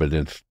far, but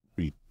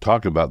we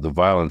talk about the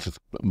violence. It's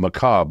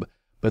macabre.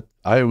 But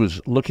I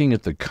was looking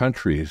at the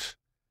countries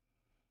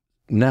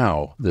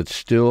now that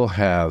still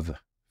have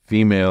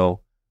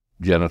female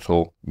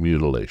genital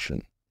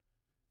mutilation.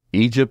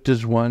 Egypt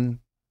is one.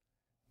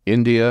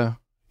 India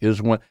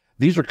is one.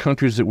 These are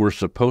countries that we're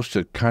supposed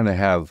to kind of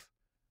have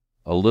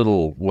a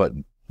little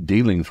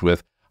dealings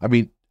with. I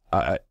mean,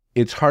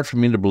 it's hard for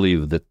me to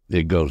believe that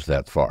it goes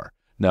that far.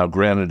 Now,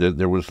 granted,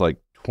 there was like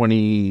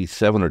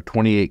 27 or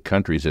 28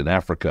 countries in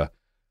Africa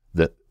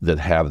that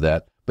have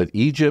that, but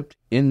Egypt,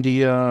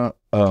 India,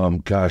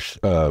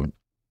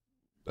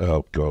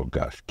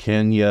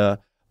 Kenya.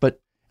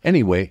 But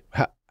anyway,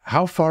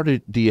 how far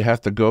do you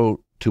have to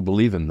go to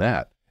believe in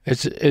that?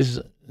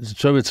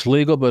 So it's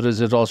legal, but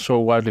is it also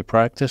widely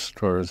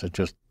practiced, or is it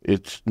just?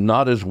 It's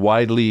not as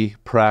widely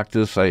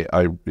practiced.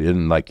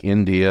 In like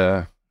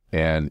India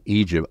and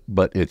Egypt,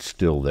 but it's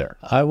still there.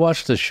 I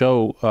watched a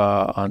show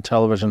on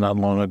television not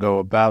long ago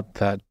about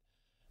that,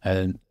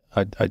 and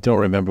I don't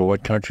remember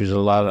what countries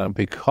allowed it.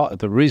 Because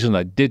the reason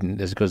I didn't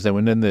is because they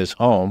went in this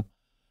home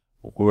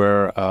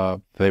where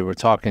they were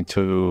talking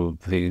to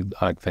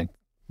I think,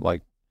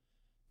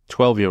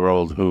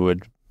 12-year-old who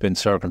had been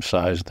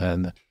circumcised,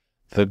 and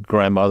the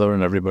grandmother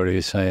and everybody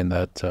is saying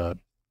that,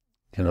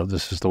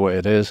 this is the way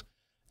it is.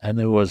 And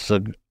there was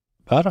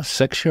about a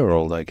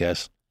 6-year-old, I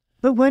guess.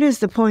 But what is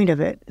the point of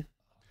it?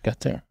 Get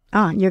there.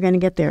 You're going to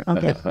get there.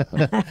 Okay.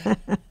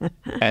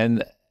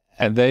 And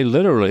they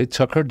literally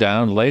took her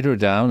down, laid her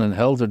down, and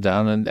held her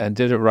down, and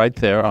did it right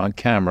there on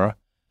camera.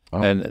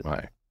 Oh, and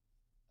my.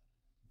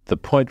 The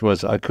point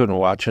was I couldn't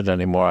watch it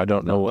anymore. I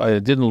don't know. I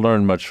didn't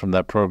learn much from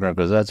that program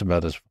because that's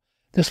about as...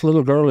 This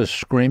little girl is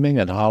screaming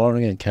and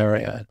hollering and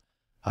carrying.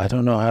 I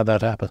don't know how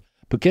that happened.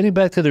 But getting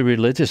back to the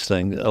religious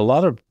thing, a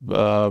lot of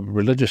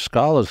religious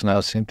scholars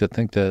now seem to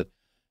think that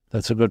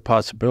that's a good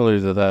possibility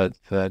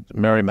that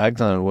Mary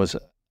Magdalene was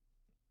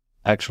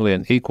actually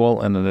an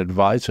equal and an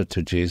advisor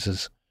to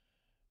Jesus,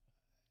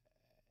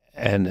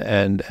 and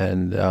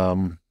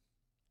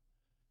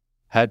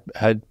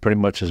had pretty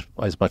much as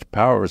much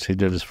power as he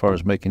did as far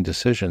as making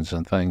decisions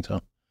and things.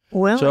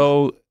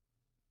 So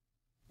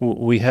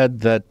we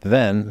had that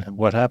then.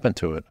 What happened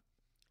to it?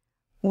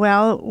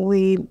 Well,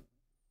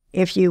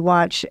 if you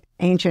watch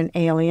Ancient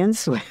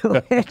Aliens,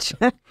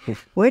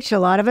 which a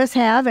lot of us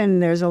have,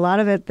 and there's a lot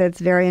of it that's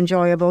very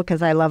enjoyable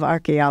because I love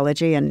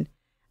archaeology and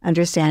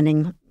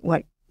understanding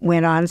what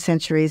went on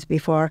centuries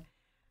before.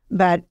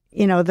 But,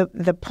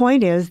 the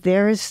point is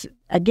there's,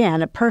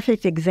 again, a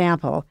perfect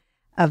example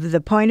of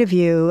the point of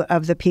view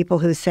of the people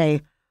who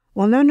say,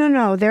 well,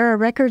 no, there are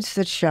records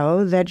that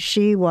show that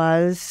she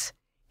was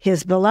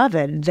his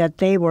beloved, that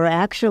they were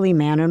actually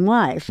man and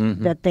wife,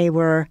 that they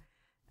were...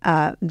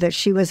 that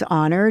she was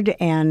honored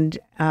and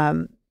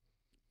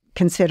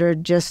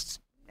considered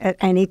just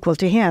an equal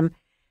to him.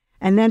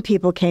 And then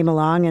people came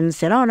along and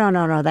said, "Oh,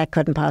 no, that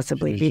couldn't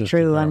possibly be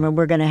true, and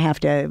we're going to have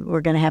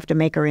to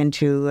make her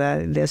into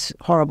this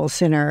horrible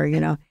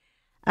sinner,"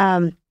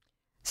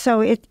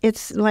 So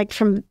it's like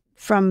from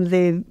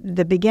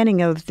the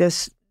beginning of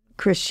this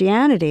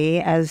Christianity,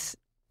 as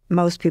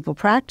most people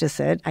practice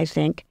it, I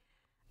think.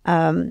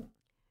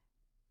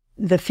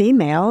 The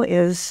female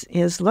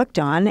is looked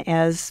on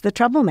as the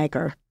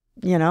troublemaker.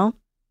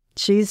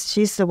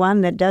 She's the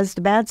one that does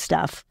the bad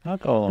stuff. I'll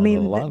go along with a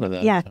lot of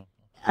that. Yeah,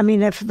 I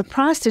mean, if the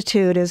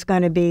prostitute is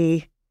going to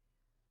be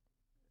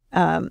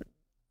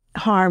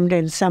harmed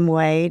in some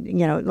way,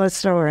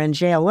 let's throw her in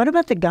jail. What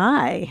about the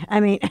guy? I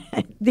mean,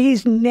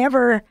 he's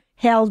never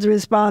held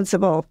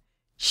responsible.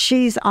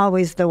 She's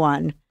always the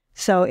one.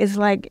 So it's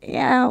like,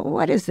 yeah,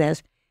 what is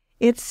this?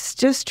 It's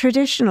just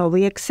traditional.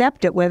 We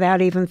accept it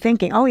without even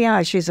thinking, oh,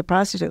 yeah, she's a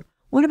prostitute.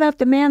 What about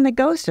the man that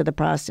goes to the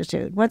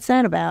prostitute? What's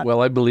that about?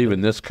 Well, I believe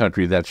in this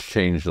country that's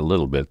changed a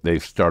little bit.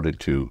 They've started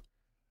to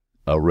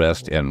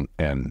arrest and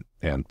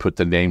put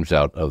the names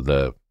out of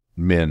the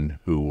men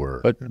who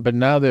were... But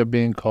now they're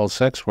being called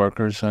sex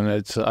workers, and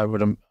I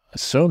would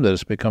assume that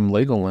it's become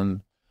legal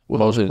in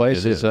most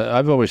places.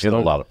 I've always thought... In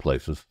a lot of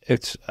places.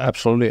 It's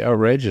absolutely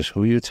outrageous.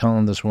 Who are you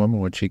telling this woman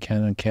what she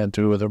can and can't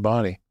do with her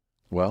body?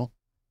 Well,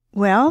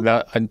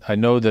 now, I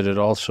know that it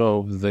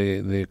also,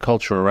 the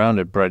culture around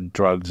it bred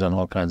drugs and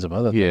all kinds of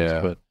other things,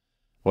 but it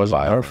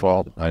wasn't her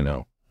fault. I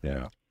know,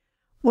 yeah.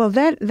 Well,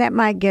 that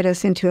might get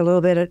us into a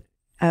little bit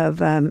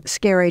of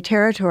scary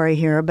territory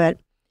here, but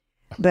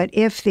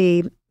if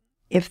the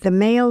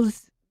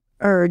male's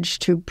urge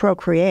to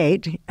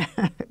procreate,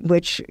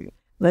 which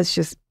let's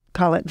just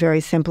call it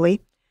very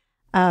simply,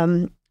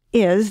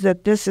 is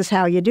that this is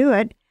how you do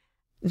it,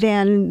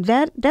 then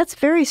that's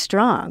very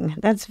strong.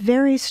 That's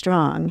very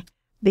strong,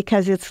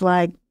 because it's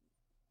like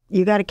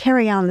you got to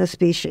carry on the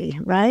species,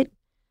 right?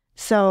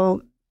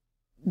 So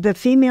the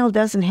female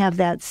doesn't have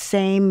that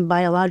same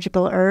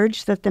biological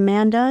urge that the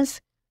man does.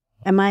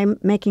 Am I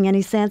making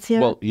any sense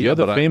here? Well, you're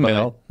the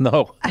female.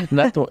 No,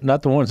 not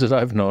the ones that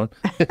I've known,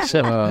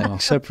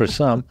 except for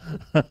some.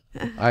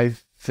 I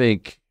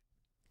think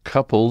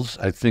couples,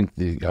 are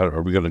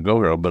we going to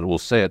go here? But we'll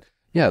say it.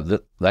 Yeah,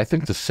 I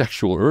think the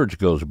sexual urge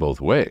goes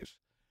both ways.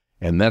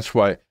 And that's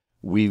why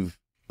we've...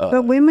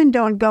 but women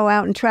don't go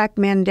out and track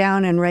men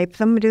down and rape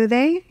them, do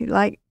they?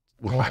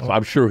 Well,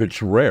 I'm sure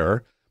it's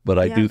rare, but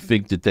I do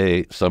think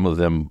that some of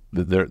them,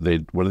 what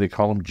do they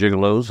call them?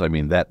 Gigolos? I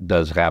mean, that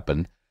does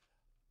happen.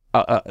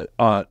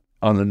 On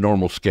a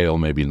normal scale,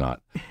 maybe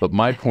not. But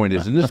my point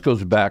is, and this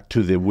goes back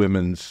to the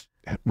women's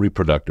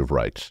reproductive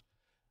rights.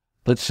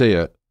 Let's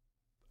say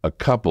a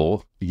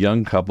couple,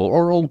 young couple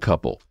or old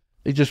couple,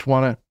 they just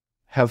want to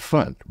have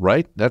fun,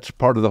 right? That's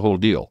part of the whole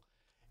deal.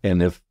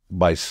 And if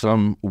by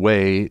some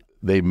way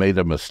they made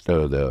a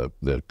mistake,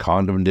 the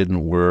condom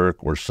didn't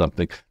work or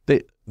something,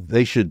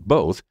 they should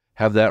both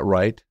have that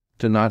right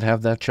to not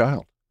have that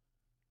child.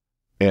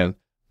 And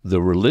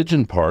the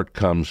religion part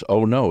comes,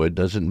 oh no, it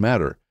doesn't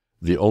matter.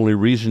 The only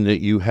reason that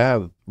you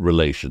have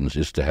relations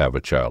is to have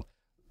a child.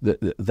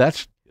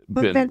 That's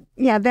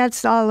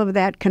all of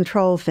that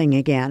control thing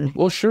again.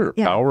 Well, sure,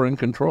 power and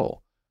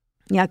control.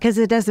 Yeah, because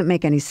it doesn't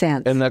make any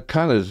sense. And that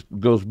kind of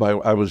goes by,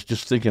 I was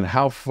just thinking,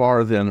 how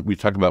far then, we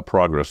talk about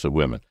progress of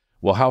women.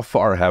 Well, how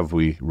far have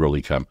we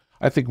really come?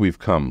 I think we've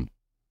come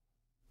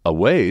a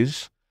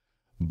ways,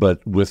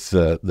 but with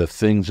the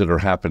things that are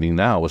happening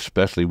now,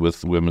 especially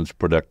with women's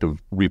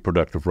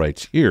reproductive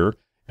rights here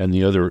and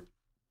the other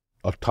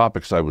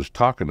topics I was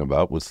talking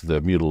about with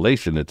the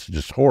mutilation, it's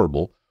just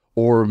horrible.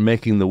 Or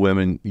making the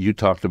women, you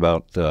talked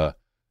about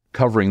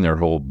covering their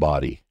whole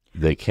body.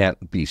 They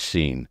can't be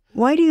seen.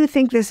 Why do you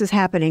think this is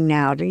happening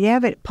now? Do you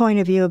have a point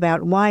of view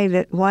about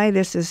why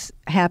this is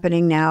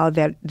happening now,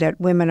 that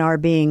women are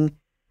being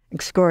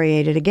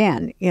excoriated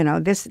again? You know,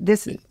 this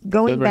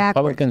going back.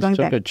 The Republicans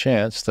took a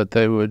chance that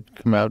they would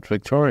come out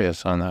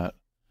victorious on that.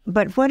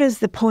 But what is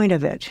the point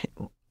of it?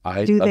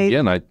 I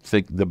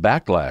think the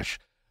backlash.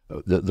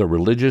 The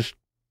religious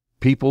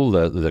people,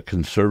 the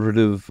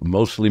conservative,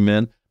 mostly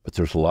men, but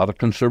there's a lot of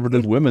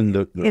conservative women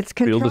that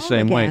feel the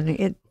same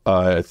way.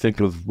 I think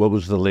of, what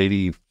was the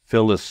lady,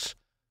 Phyllis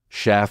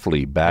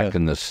Schlafly, back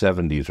in the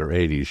 70s or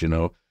 80s, you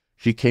know.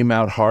 She came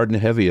out hard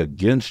and heavy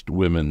against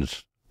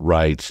women's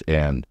rights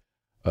and,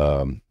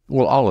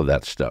 all of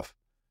that stuff.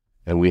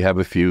 And we have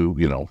a few,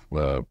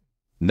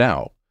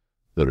 now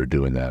that are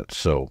doing that.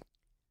 So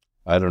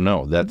I don't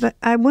know. But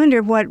I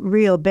wonder what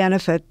real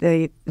benefit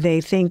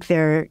they think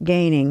they're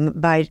gaining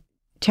by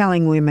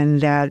telling women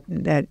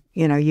that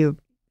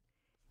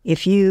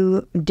if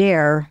you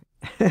dare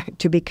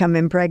to become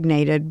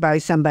impregnated by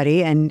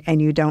somebody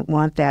and you don't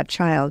want that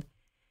child,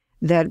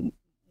 that,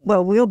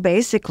 we'll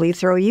basically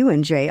throw you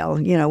in jail.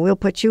 We'll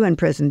put you in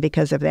prison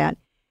because of that.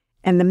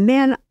 And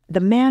the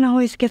man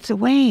always gets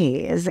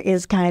away,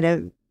 is kind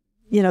of,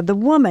 the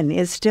woman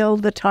is still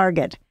the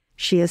target.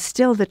 She is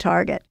still the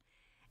target.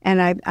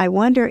 And I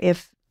wonder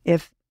if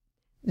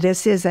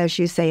this is, as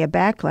you say, a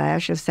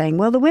backlash of saying,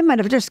 well, the women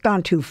have just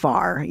gone too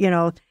far.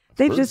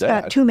 They've just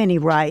got too many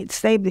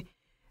rights.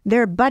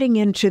 They're butting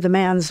into the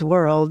man's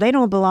world. They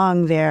don't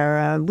belong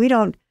there. We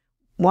don't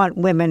want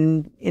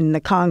women in the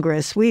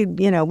Congress. We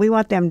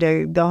want them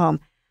to go home.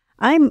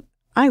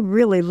 I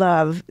really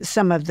love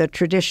some of the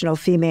traditional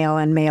female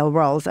and male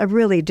roles. I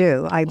really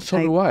do. So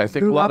do I. I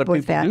think a lot of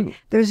people do.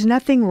 There's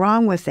nothing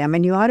wrong with them,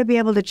 and you ought to be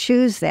able to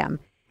choose them.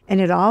 And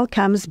it all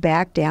comes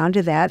back down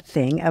to that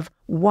thing of,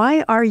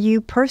 why are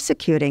you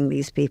persecuting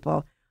these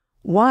people?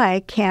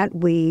 Why can't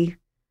we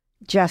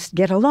just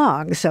get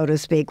along, so to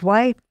speak?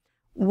 Why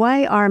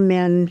are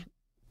men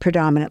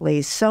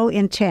predominantly so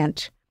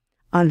intent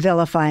on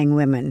vilifying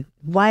women?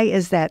 Why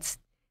is that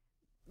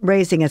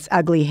raising its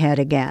ugly head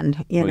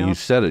again? You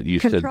said it. You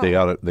said they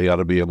ought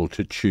to be able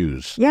to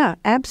choose. Yeah,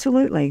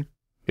 absolutely.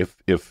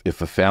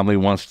 If a family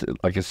wants to,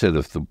 like I said,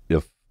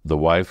 if the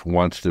wife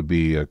wants to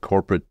be a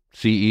corporate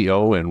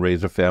CEO and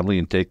raise a family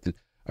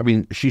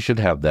and she should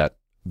have that.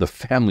 The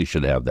family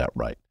should have that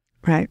right.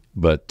 Right.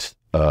 But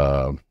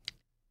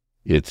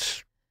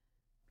it's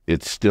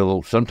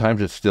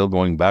sometimes it's still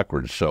going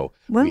backwards. So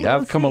we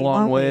have come a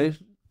long way.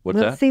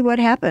 We'll see what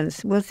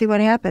happens.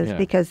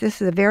 Because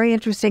this is a very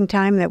interesting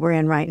time that we're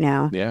in right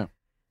now. Yeah.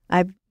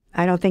 I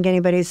don't think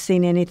anybody's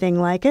seen anything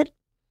like it,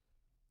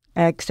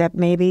 except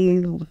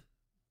maybe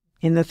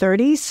in the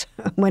 30s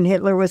when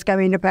Hitler was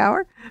coming to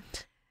power.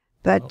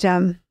 But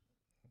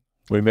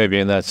we may be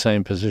in that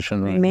same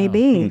position right now.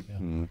 Maybe.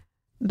 Mm-hmm.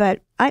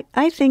 But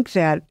I think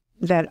that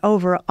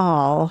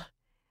overall,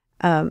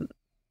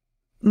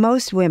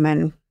 most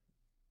women,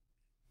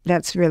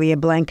 that's really a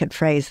blanket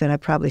phrase that I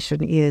probably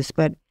shouldn't use,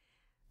 but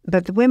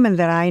the women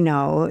that I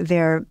know,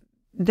 they're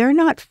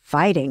not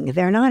fighting.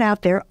 They're not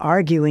out there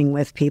arguing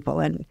with people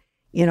and,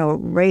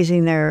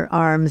 raising their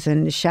arms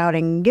and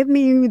shouting, "Give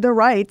me the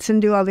rights,"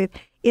 and do all the.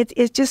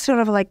 It's just sort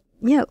of like,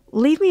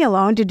 leave me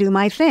alone to do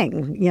my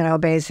thing.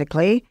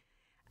 Basically,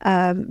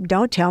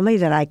 don't tell me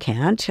that I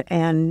can't,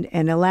 and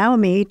allow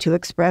me to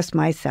express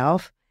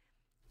myself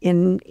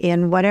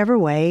in whatever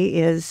way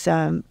is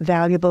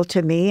valuable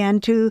to me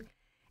and to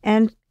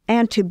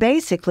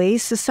basically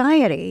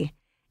society.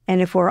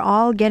 And if we're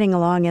all getting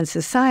along in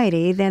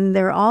society, then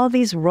there are all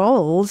these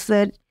roles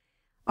that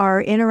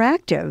are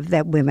interactive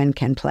that women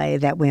can play,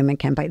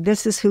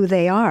 This is who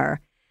they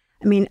are.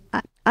 I mean,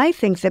 I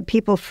think that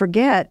people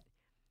forget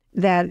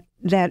that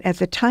at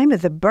the time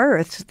of the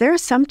birth, there are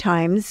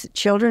sometimes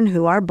children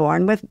who are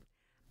born with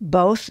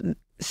both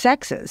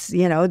sexes.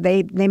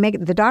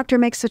 The doctor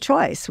makes a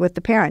choice with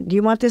the parent. Do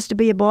you want this to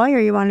be a boy or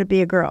you want it to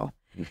be a girl?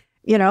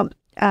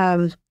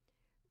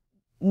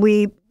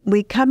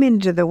 We come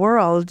into the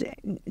world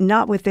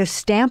not with this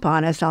stamp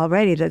on us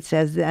already that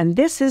says, and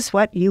this is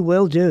what you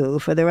will do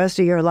for the rest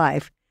of your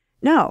life.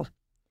 No,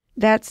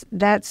 that's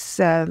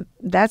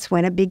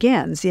when it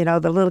begins. The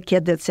little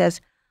kid that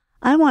says,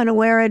 "I want to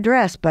wear a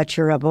dress, but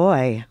you're a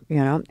boy."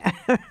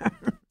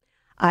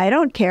 I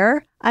don't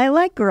care. I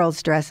like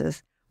girls'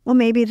 dresses. Well,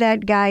 maybe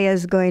that guy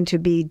is going to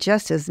be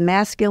just as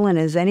masculine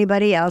as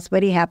anybody else,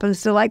 but he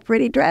happens to like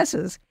pretty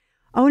dresses.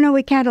 Oh no,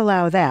 we can't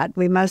allow that.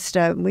 We must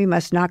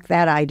knock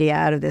that idea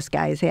out of this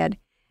guy's head.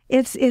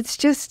 It's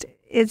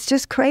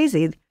just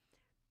crazy.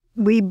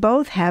 We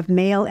both have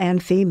male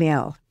and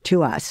female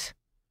to us,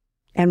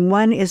 and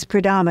one is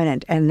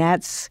predominant, and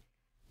that's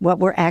what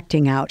we're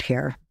acting out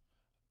here.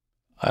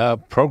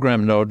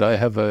 Program note: I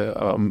have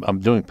I'm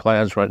doing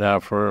plans right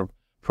now for a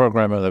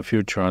program of the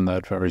future on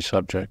that very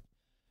subject,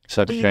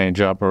 sex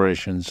change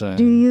operations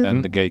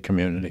and the gay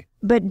community.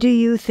 But do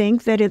you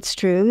think that it's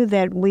true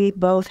that we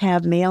both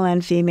have male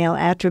and female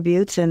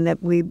attributes and that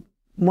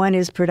one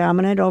is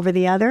predominant over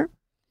the other?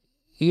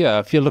 Yeah,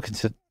 if you look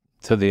into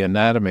the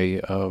anatomy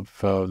of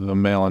the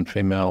male and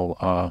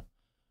female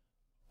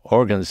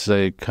organs,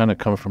 they kind of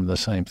come from the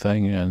same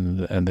thing,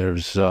 and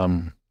there's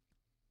I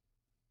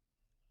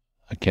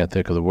can't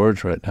think of the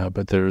words right now,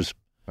 but it's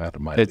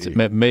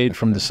made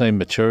from the same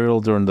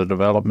material during the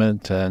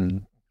development,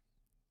 and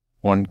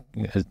one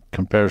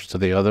compares to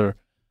the other.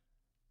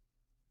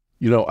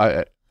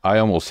 I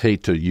almost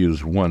hate to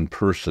use one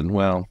person.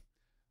 Well,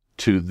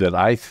 that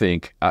I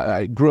think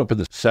I grew up in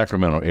the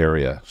Sacramento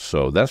area,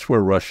 so that's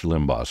where Rush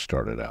Limbaugh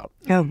started out.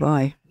 Oh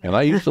boy! And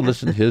I used to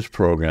listen to his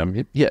program.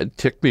 It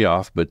ticked me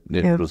off, but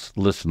it was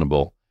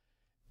listenable.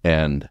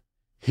 And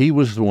he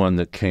was the one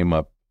that came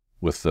up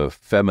with the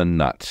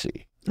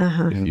feminazi,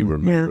 if you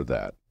remember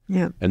that.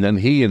 Yeah. And then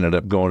he ended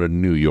up going to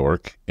New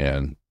York,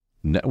 and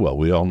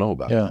we all know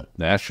about it.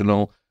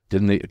 National.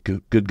 Didn't they?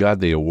 Good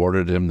God, they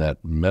awarded him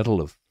that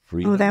Medal of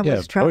Freedom. Oh, that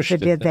was Trump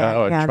that did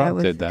that.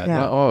 Trump did that.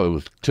 Yeah. Oh, it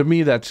was, to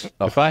me, that's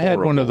if I had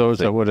one of those,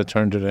 thing. I would have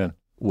turned it in.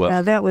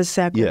 Well, that was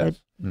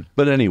sacrilege. Yes.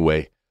 But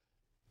anyway,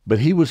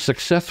 he was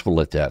successful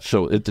at that.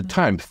 So at the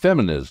time,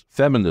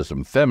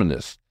 feminism,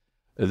 feminists,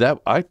 it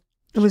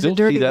was a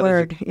dirty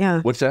word.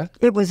 What's that?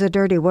 It was a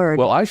dirty word.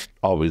 Well, I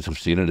always have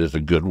seen it as a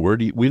good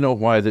word. We know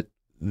why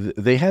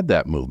they had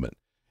that movement,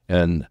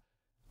 and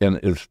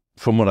it's,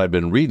 from what I've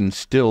been reading,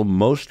 still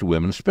most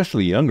women,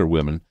 especially younger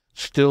women,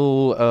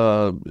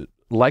 still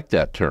like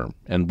that term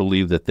and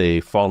believe that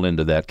they fall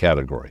into that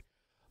category.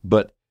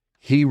 But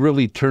he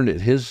really turned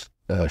it, his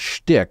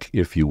shtick,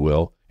 if you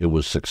will. It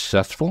was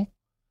successful.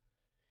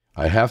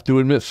 I have to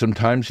admit,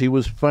 sometimes he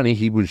was funny.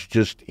 He was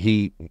just,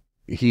 he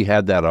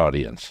had that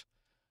audience.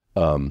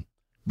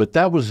 But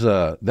that was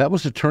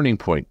a turning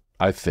point,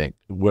 I think,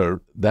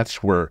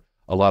 that's where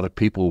a lot of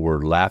people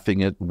were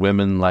laughing at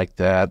women like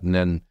that and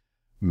then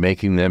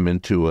making them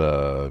into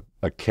a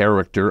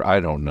character. I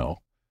don't know.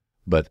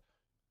 But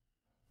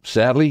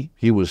sadly,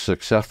 he was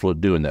successful at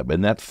doing that.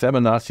 And that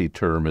feminazi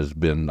term has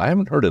been, I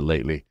haven't heard it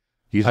lately.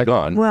 He's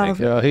gone.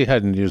 Well, he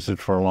hadn't used it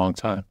for a long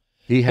time.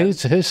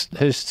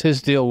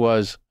 His deal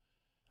was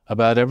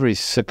about every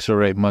 6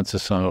 or 8 months or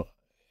so,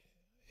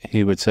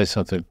 he would say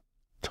something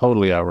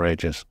totally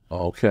outrageous.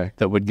 Okay.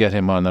 That would get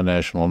him on the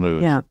national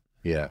news. Yeah.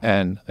 Yeah.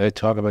 And they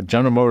talk about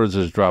General Motors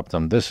has dropped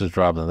them, this has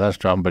dropped them, that's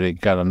dropped them, but he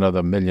got another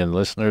 1 million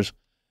listeners.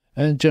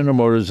 And General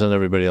Motors and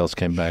everybody else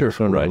came back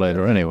sooner or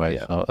later anyway.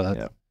 Yeah.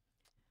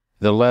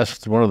 So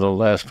one of the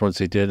last ones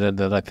he did, and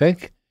that I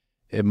think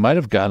it might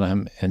have gotten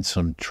him in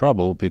some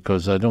trouble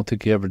because I don't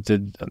think he ever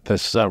did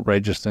this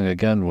outrageous thing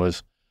again,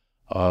 was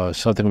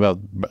something about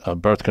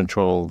birth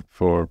control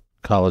for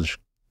college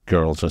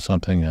girls or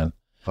something. And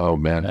oh,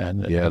 man.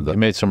 And he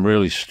made some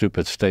really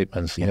stupid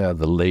statements. Yeah,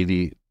 the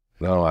lady,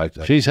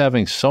 she's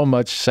having so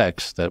much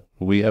sex that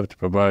we have to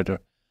provide her.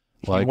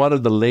 He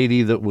wanted the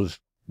lady that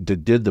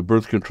did the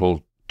birth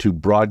control to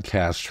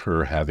broadcast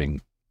her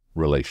having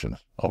relations.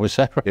 Oh, is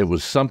that right? It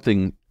was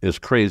something as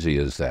crazy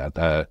as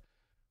that.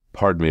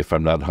 Pardon me if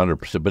I'm not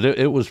 100%, but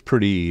it was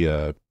pretty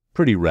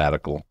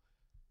radical.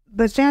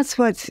 But that's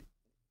what's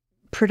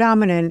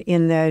predominant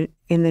in the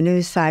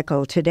news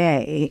cycle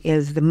today,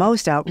 is the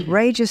most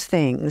outrageous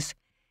things,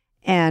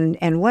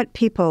 and what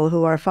people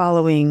who are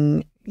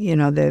following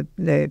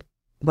the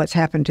what's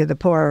happened to the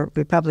poor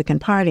Republican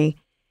Party,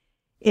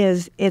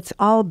 is it's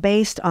all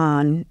based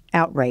on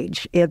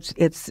outrage.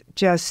 It's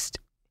just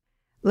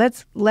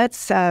let's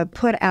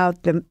put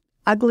out the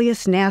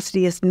ugliest,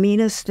 nastiest,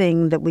 meanest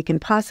thing that we can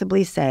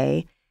possibly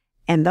say,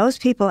 and those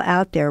people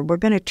out there, we're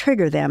going to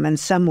trigger them in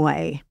some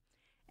way.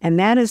 And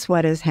that is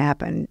what has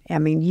happened. I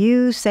mean,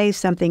 you say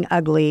something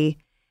ugly,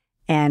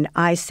 and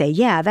I say,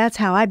 yeah, that's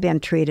how I've been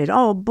treated.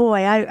 Oh,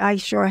 boy, I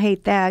sure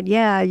hate that.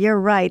 Yeah, you're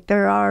right.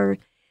 There are.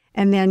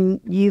 And then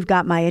you've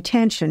got my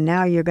attention.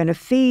 Now you're going to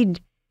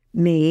feed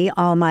me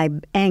all my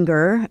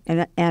anger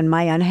and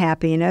my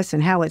unhappiness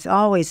and how it's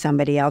always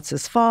somebody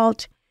else's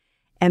fault.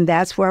 And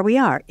that's where we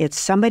are. It's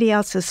somebody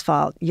else's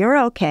fault. You're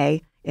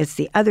okay. It's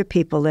the other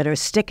people that are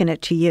sticking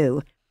it to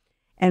you.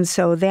 And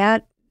so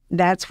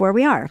that's where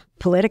we are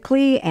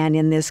politically and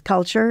in this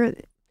culture,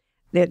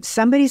 that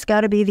somebody's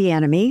got to be the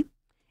enemy,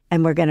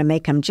 and we're going to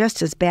make them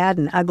just as bad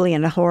and ugly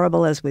and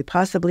horrible as we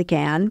possibly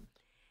can.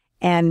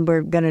 And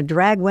we're going to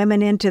drag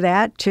women into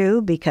that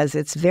too, because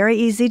it's very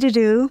easy to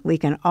do. We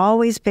can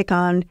always pick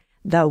on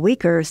the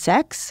weaker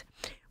sex.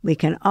 We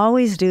can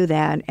always do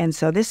that. And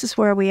so this is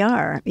where we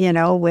are,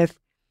 with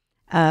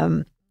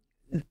I'm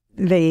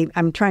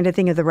trying to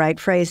think of the right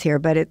phrase here,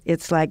 but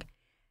it's like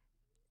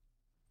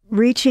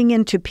reaching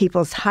into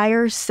people's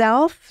higher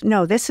self.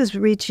 No, this is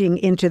reaching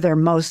into their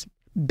most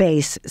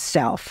base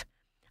self.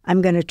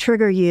 I'm going to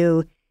trigger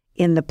you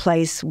in the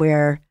place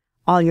where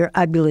all your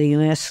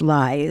ugliness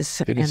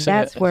lies. And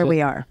that's where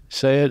we are.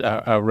 Say it,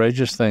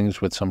 outrageous things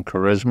with some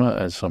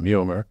charisma and some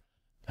humor,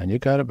 and you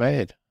got it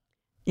made.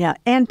 Yeah,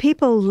 and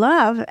people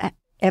love,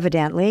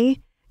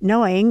 evidently,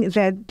 knowing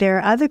that there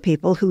are other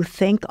people who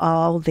think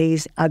all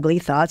these ugly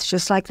thoughts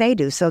just like they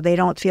do, so they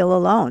don't feel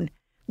alone.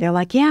 They're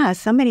like, yeah,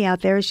 somebody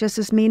out there is just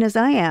as mean as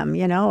I am,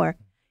 or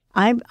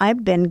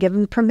I've been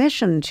given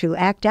permission to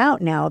act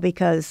out now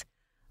because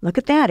look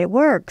at that, it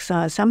works.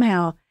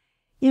 Somehow,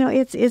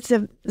 it's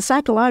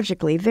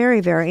psychologically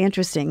very, very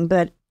interesting.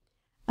 But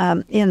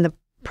in the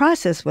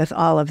process with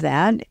all of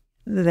that,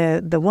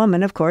 the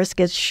woman, of course,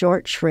 gets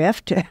short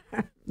shrift.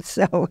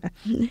 So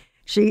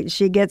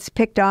she gets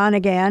picked on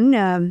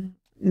again,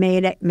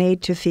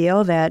 made to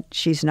feel that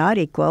she's not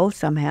equal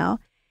somehow.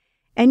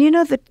 And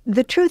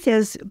the truth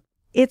is,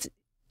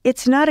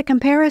 it's not a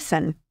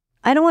comparison.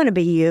 I don't want to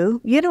be you.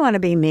 You don't want to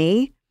be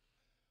me.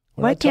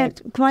 Well,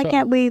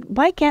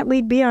 why can't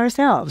we be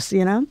ourselves?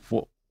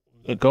 Well,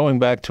 going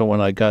back to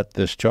when I got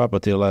this job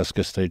with the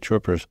Alaska State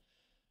Troopers,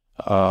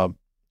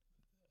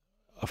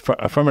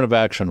 affirmative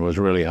action was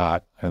really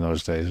hot in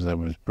those days. That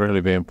was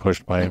really being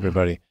pushed by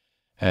everybody,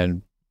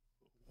 and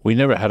we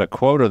never had a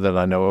quota that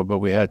I know of, but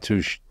we had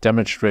to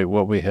demonstrate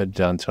what we had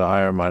done to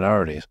hire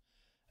minorities.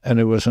 And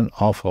it was an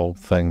awful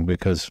thing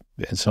because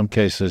in some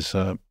cases,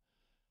 and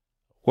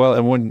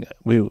when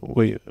we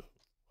were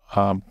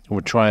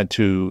trying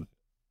to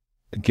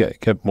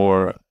get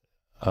more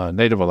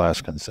Native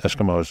Alaskans,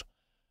 Eskimos,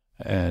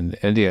 and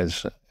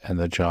Indians in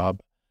the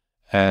job,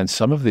 and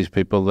some of these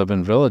people live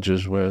in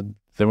villages where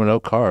there were no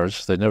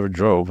cars; they never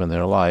drove in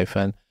their life,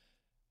 and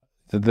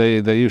they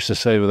used to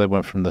say they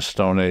went from the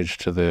Stone Age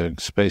to the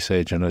Space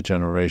Age in a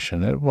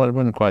generation. It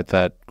wasn't quite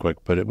that quick,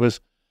 but it was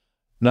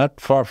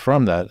not far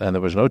from that, and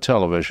there was no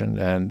television,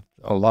 and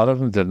a lot of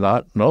them did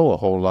not know a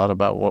whole lot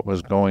about what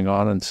was going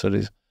on in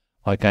cities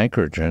like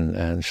Anchorage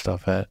and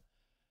stuff.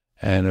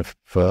 And if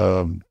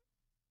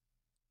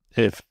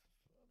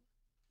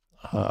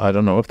I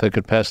don't know, if they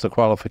could pass the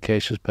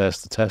qualifications,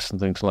 pass the tests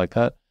and things like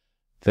that,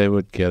 they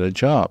would get a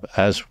job,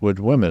 as would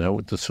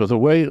women. So the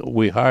way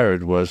we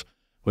hired was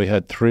we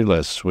had 3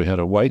 lists. We had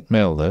a white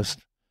male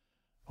list,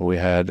 we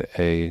had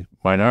a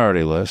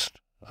minority list,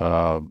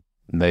 a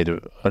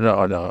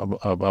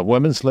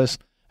women's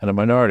list, and a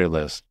minority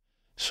list.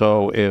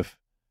 So if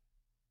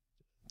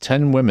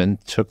 10 women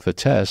took the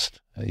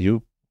test,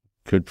 you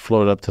could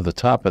float up to the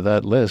top of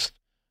that list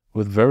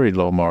with very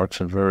low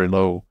marks and very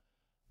low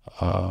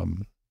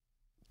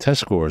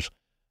test scores.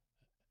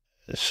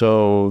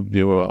 So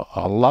you were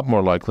a lot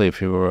more likely,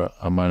 if you were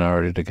a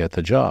minority, to get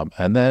the job.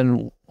 And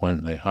then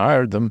when they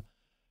hired them,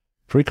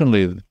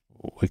 frequently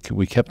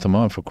we kept them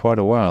on for quite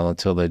a while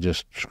until they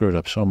just screwed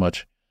up so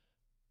much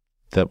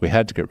that we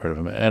had to get rid of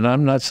them. And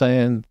I'm not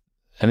saying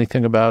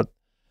anything about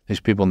these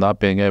people not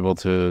being able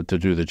to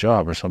do the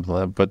job or something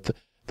like that, but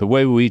the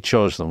way we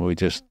chose them, we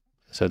just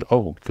said,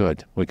 oh,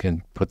 good, we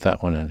can put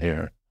that one in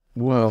here.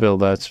 Well, fill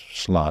that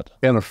slot.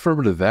 And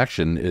affirmative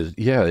action is,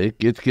 it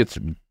gets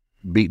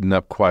beaten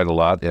up quite a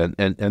lot, and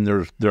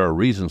there are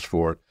reasons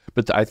for it.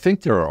 But I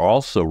think there are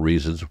also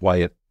reasons why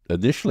it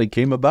initially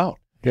came about.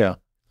 Yeah.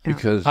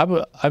 Because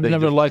I've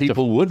never liked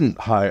people wouldn't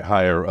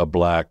hire a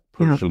black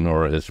person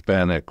or a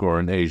Hispanic or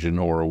an Asian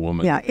or a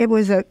woman. Yeah, it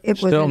was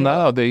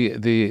now they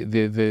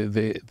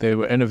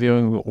were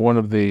interviewing one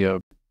of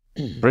the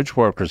bridge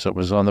workers that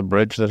was on the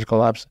bridge that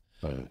collapsed,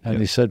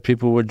 and he said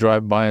people would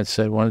drive by and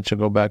say, "Why don't you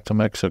go back to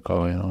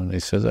Mexico?" And he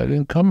says, "I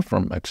didn't come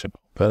from Mexico,"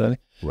 but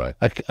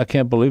I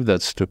can't believe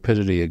that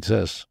stupidity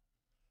exists.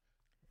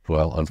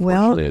 Well,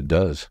 unfortunately, it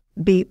does.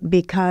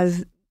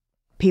 Because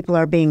people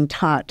are being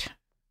taught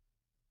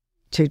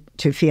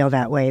to feel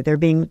that way. They're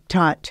being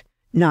taught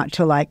not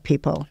to like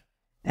people.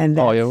 And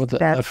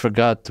I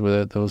forgot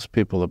those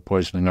people are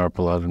poisoning our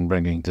blood and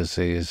bringing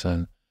disease,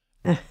 and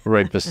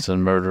rapists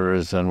and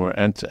murderers, and we're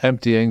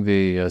emptying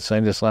the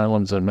insane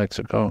asylums in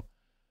Mexico.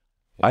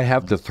 I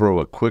have to throw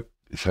a quick,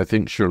 I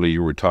think, Shirley,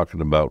 you were talking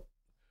about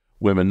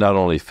women not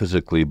only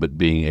physically, but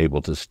being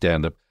able to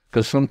stand up.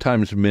 Because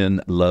sometimes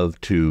men love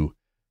to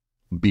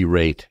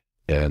berate.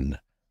 And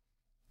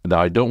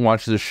now I don't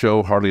watch this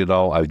show hardly at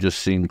all. I've just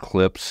seen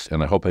clips,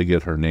 and I hope I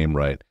get her name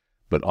right.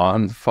 But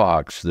on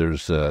Fox,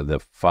 there's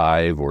the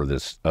Five, or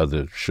this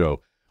other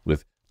show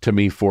with, to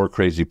me, four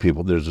crazy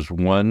people. There's this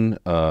one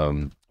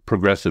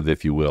progressive,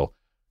 if you will,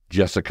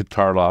 Jessica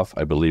Tarloff,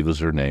 I believe is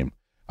her name.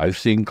 I've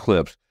seen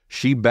clips.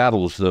 She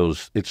battles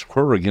those. It's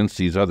her against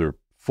these other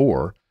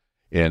four.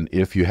 And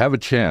if you have a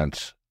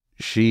chance,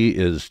 she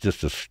is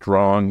just a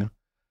strong,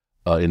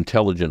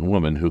 intelligent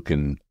woman who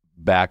can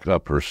back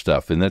up her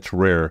stuff. And that's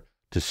rare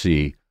to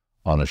see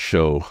on a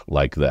show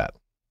like that.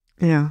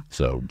 Yeah.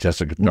 So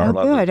Jessica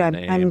Tarloff. Oh, good.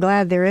 I'm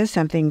glad there is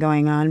something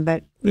going on,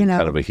 but kind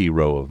of a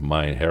hero of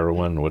mine,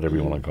 heroine, whatever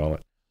you want to call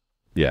it.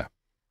 Yeah.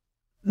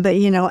 But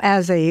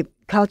as a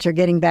culture,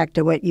 getting back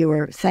to what you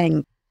were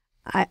saying,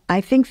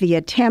 I think the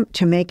attempt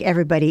to make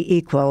everybody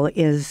equal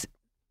is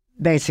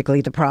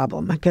basically the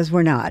problem, because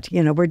we're not.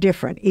 We're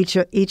different.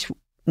 Each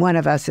one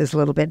of us is a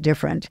little bit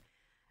different.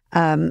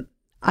 I'm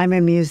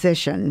a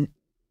musician.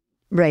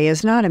 Ray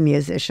is not a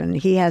musician.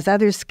 He has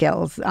other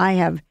skills. I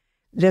have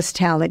this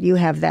talent, you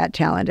have that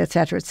talent, et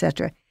cetera, et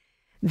cetera.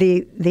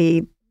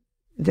 The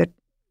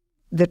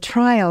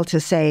trial to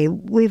say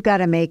we've got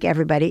to make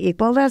everybody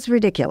equal, that's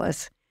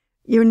ridiculous.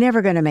 You're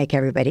never going to make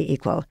everybody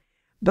equal.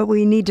 But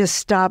we need to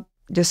stop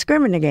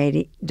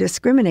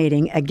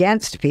discriminating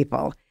against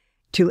people,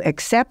 to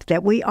accept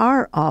that we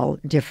are all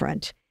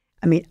different.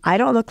 I mean, I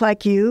don't look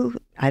like you,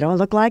 I don't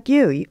look like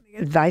you,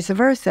 vice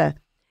versa.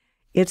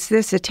 It's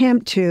this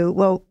attempt to,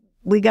 well,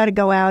 we got to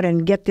go out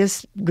and get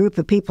this group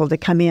of people to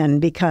come in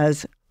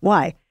because,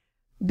 why?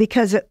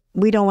 Because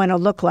we don't want to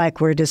look like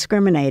we're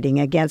discriminating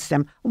against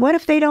them. What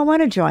if they don't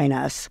want to join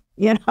us?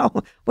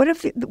 What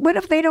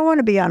if they don't want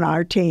to be on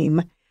our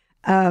team?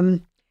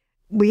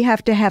 We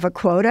have to have a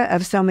quota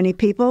of so many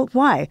people.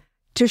 Why?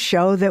 To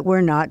show that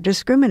we're not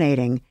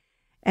discriminating.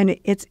 And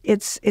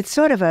it's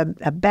sort of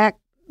a back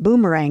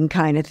boomerang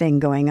kind of thing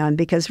going on,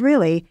 because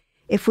really,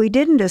 if we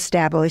didn't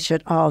establish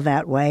it all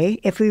that way,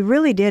 if we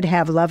really did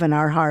have love in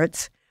our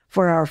hearts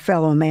for our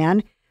fellow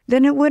man,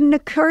 then it wouldn't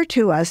occur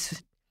to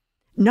us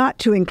not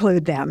to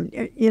include them.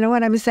 You know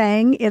what I'm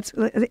saying?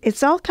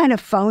 It's all kind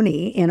of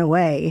phony in a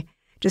way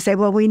to say,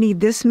 well, we need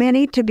this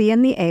many to be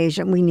in the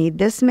Asian, we need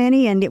this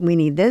many, and we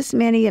need this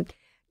many,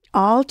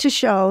 all to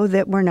show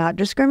that we're not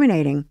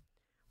discriminating.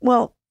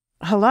 Well,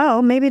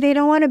 hello, maybe they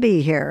don't want to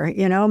be here,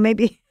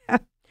 maybe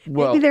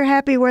they're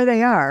happy where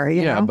they are.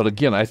 You know? But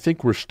again, I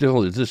think we're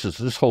still,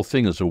 this whole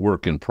thing is a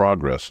work in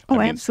progress. Oh,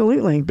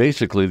 absolutely.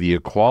 Basically, the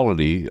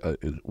equality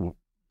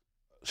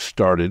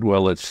started,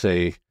 let's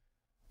say,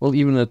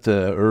 even at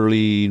the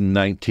early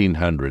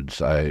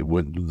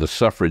 1900s, the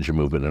suffrage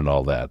movement and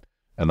all that,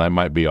 and I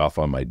might be off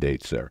on my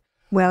dates there.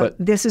 Well,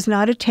 this is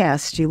not a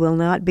test. You will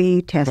not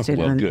be tested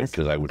on this. Well, good,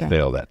 because I would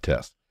fail that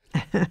test.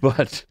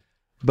 But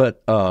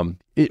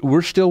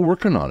we're still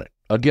working on it.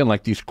 Again,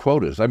 like these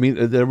quotas. I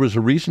mean, there was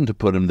a reason to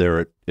put them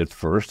there at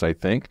first, I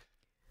think,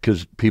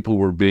 because people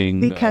were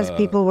being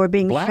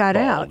shut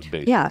out.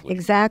 Basically. Yeah,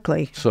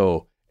 exactly.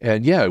 So,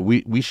 and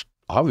we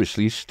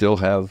obviously still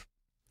have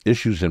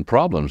issues and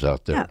problems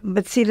out there. Yeah,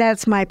 but see,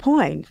 that's my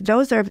point.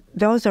 Those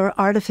are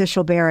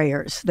artificial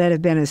barriers that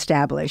have been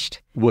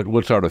established.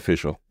 What's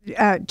artificial?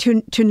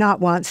 To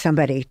not want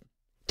somebody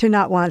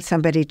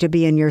to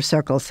be in your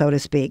circle, so to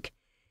speak.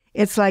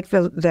 It's like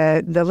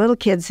the little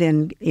kids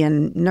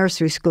in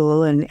nursery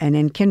school and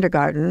in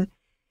kindergarten.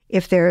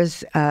 If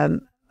there's a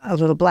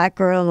little black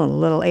girl and a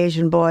little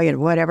Asian boy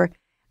and whatever,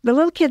 the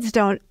little kids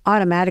don't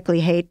automatically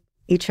hate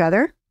each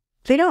other.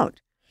 They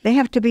don't. They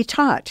have to be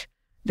taught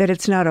that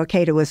it's not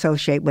okay to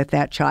associate with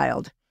that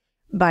child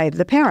by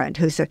the parent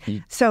who said.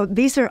 So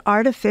these are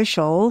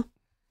artificial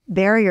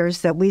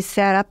barriers that we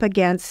set up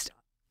against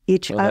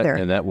each other,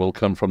 and that will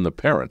come from the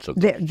parents.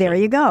 There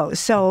you go.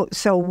 So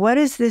what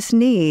is this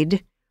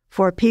need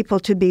for people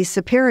to be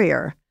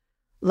superior?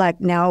 Like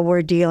now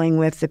we're dealing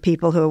with the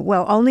people who,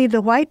 only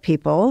the white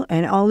people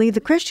and only the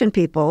Christian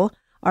people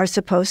are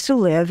supposed to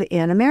live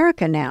in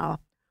America now.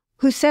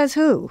 Who says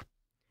who?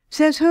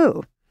 Says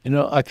who?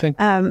 I think...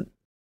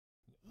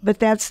 but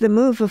that's the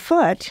move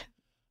afoot.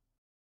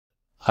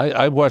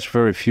 I watch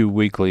very few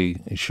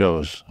weekly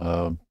shows,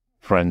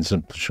 Friends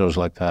and shows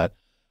like that.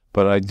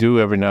 But I do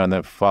every now and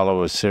then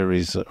follow a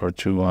series or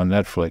two on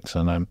Netflix.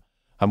 And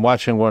I'm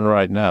watching one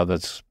right now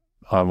that's,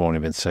 I won't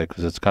even say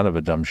because it's kind of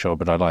a dumb show,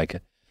 but I like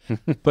it.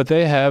 But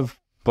they have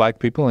black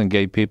people and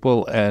gay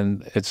people,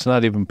 and it's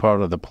not even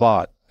part of the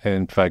plot.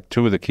 In fact,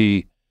 two of the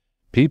key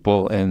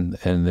people in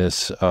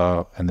this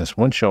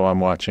one show I'm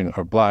watching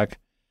are black,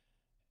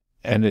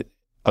 and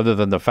other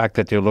than the fact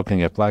that you're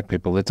looking at black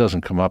people, it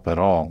doesn't come up at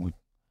all.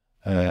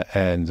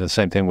 And the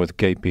same thing with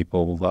gay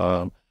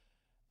people.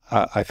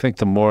 I think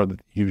the more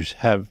you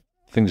have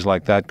things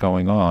like that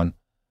going on,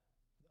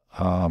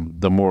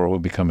 the more it will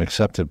become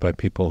accepted by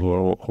people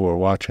who are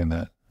watching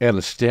that. And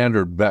a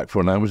standard back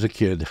when I was a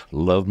kid,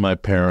 loved my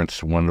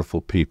parents, wonderful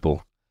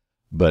people,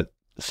 but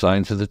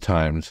signs of the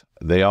times,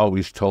 they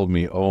always told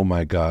me, oh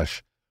my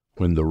gosh,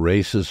 when the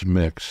races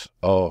mix,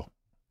 oh,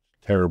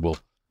 terrible.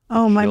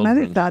 Oh, my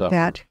mother thought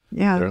that.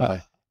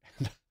 Yeah.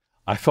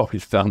 I've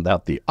always found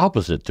out the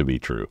opposite to be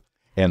true.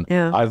 And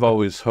I've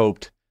always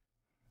hoped,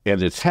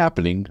 and it's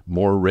happening,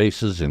 more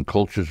races and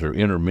cultures are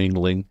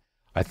intermingling.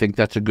 I think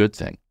that's a good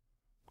thing.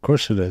 Of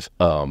course it is.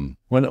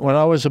 When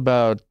I was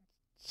about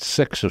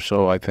 6 or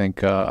so, I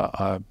think,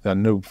 a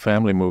new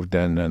family moved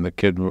in, and the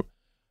kid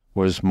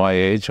was my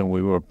age, and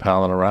we were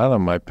palling around,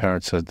 and my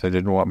parents said they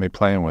didn't want me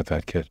playing with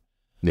that kid.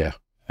 Yeah.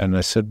 And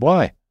I said,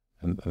 why?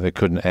 And they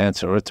couldn't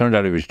answer. It turned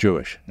out he was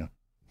Jewish.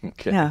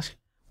 Okay. Yeah.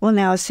 Well,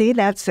 now, see,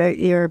 that's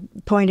you're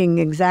pointing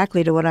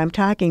exactly to what I'm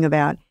talking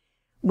about.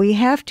 We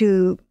have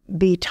to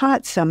be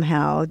taught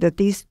somehow that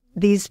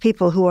these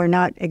people who are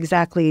not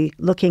exactly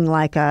looking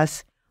like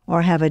us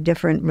or have a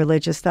different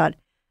religious thought,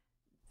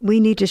 we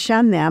need to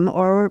shun them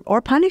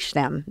or punish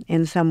them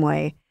in some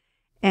way.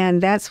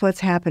 And that's what's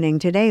happening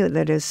today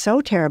that is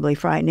so terribly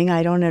frightening.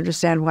 I don't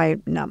understand why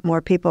not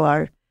more people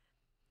are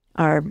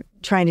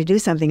trying to do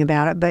something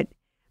about it.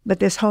 But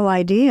this whole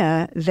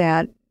idea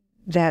that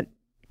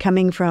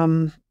coming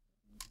from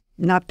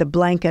not the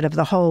blanket of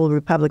the whole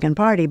Republican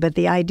Party, but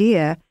the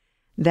idea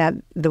that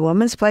the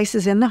woman's place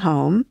is in the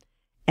home,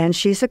 and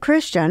she's a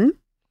Christian,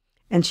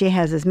 and she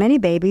has as many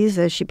babies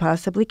as she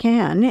possibly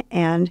can,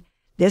 and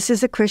this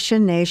is a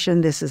Christian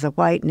nation, this is a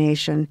white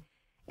nation.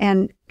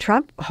 And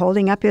Trump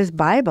holding up his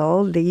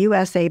Bible, the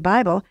USA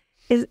Bible,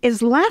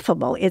 is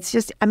laughable. It's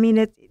just, I mean,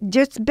 it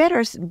just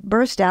better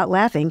burst out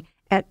laughing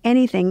at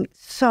anything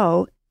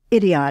so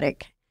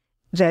idiotic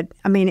that,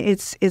 I mean,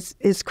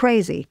 it's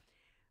crazy.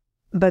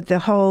 But the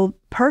whole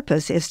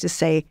purpose is to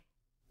say,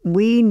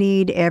 we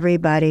need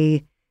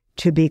everybody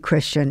to be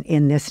Christian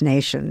in this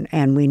nation,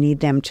 and we need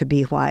them to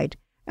be white.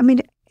 I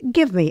mean,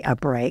 give me a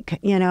break,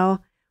 you know?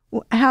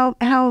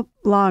 How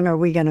long are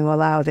we going to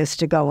allow this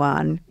to go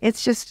on?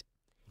 It's just,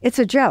 it's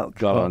a joke.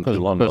 Gone on too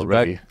long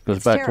already.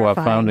 Goes back to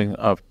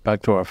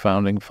our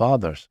founding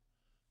fathers,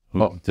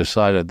 who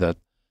decided that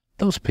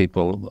those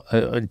people.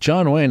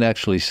 John Wayne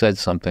actually said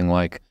something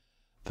like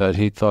that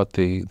he thought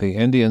the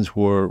Indians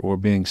were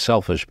being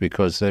selfish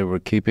because they were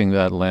keeping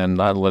that land,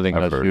 not letting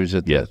us use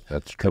it. Yes,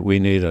 that's true. That we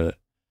need a.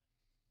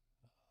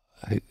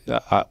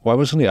 Why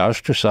wasn't he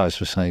ostracized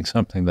for saying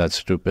something that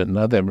stupid?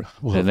 Now they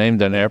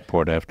named an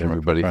airport after him.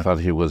 Everybody thought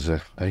he was a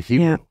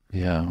hero.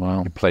 Yeah,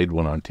 well. He played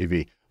one on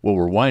TV. Well,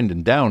 we're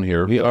winding down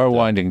here. We are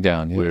winding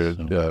down, yes.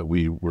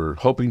 We were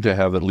hoping to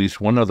have at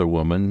least one other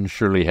woman.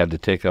 Shirley had to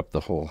take up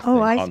the whole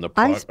thing.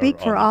 I speak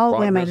for all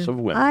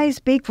women. I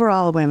speak for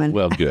all women.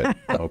 Well, good.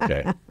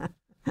 Okay.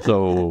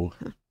 So,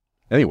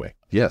 anyway,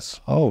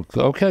 yes. Oh,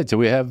 okay. Do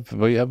we have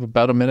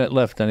about a minute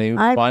left? Any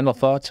final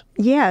thoughts?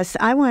 Yes.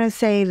 I want to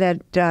say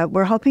that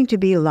we're hoping to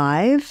be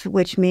live,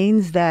 which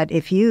means that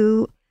if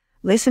you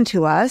listen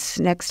to us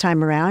next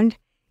time around,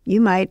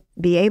 you might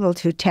be able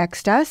to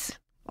text us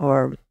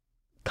or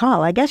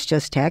call, I guess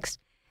just text,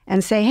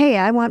 and say, hey,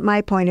 I want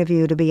my point of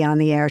view to be on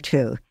the air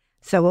too.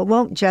 So it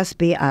won't just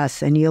be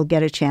us, and you'll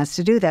get a chance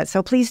to do that.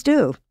 So please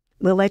do.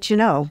 We'll let you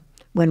know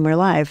when we're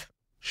live.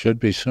 Should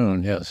be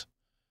soon, yes.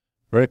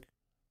 Rick?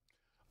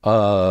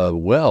 As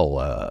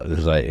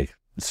I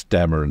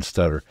stammer and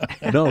stutter.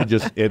 No,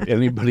 just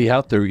anybody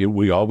out there,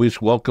 we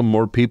always welcome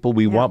more people.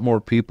 We want more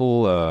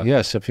people.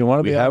 Yes, if you want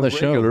to be on the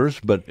regulars,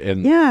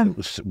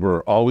 show.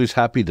 We're always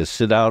happy to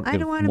sit out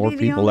if more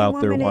people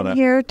out there want to.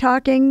 Here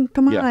talking,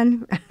 come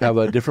on. Have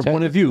a different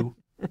point of view.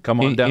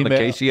 Come on down to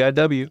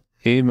KCIW.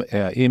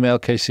 Email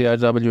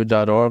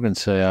kciw.org and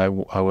say,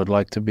 I would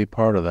like to be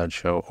part of that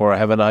show, or I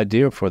have an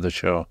idea for the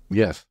show.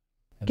 Yes.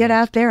 Get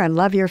out there and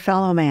love your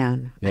fellow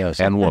man. Yes.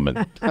 And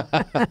woman.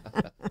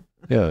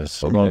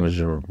 Yes, as long as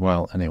you're,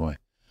 well, anyway.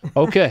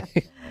 Okay.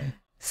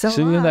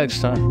 See you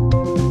next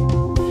time.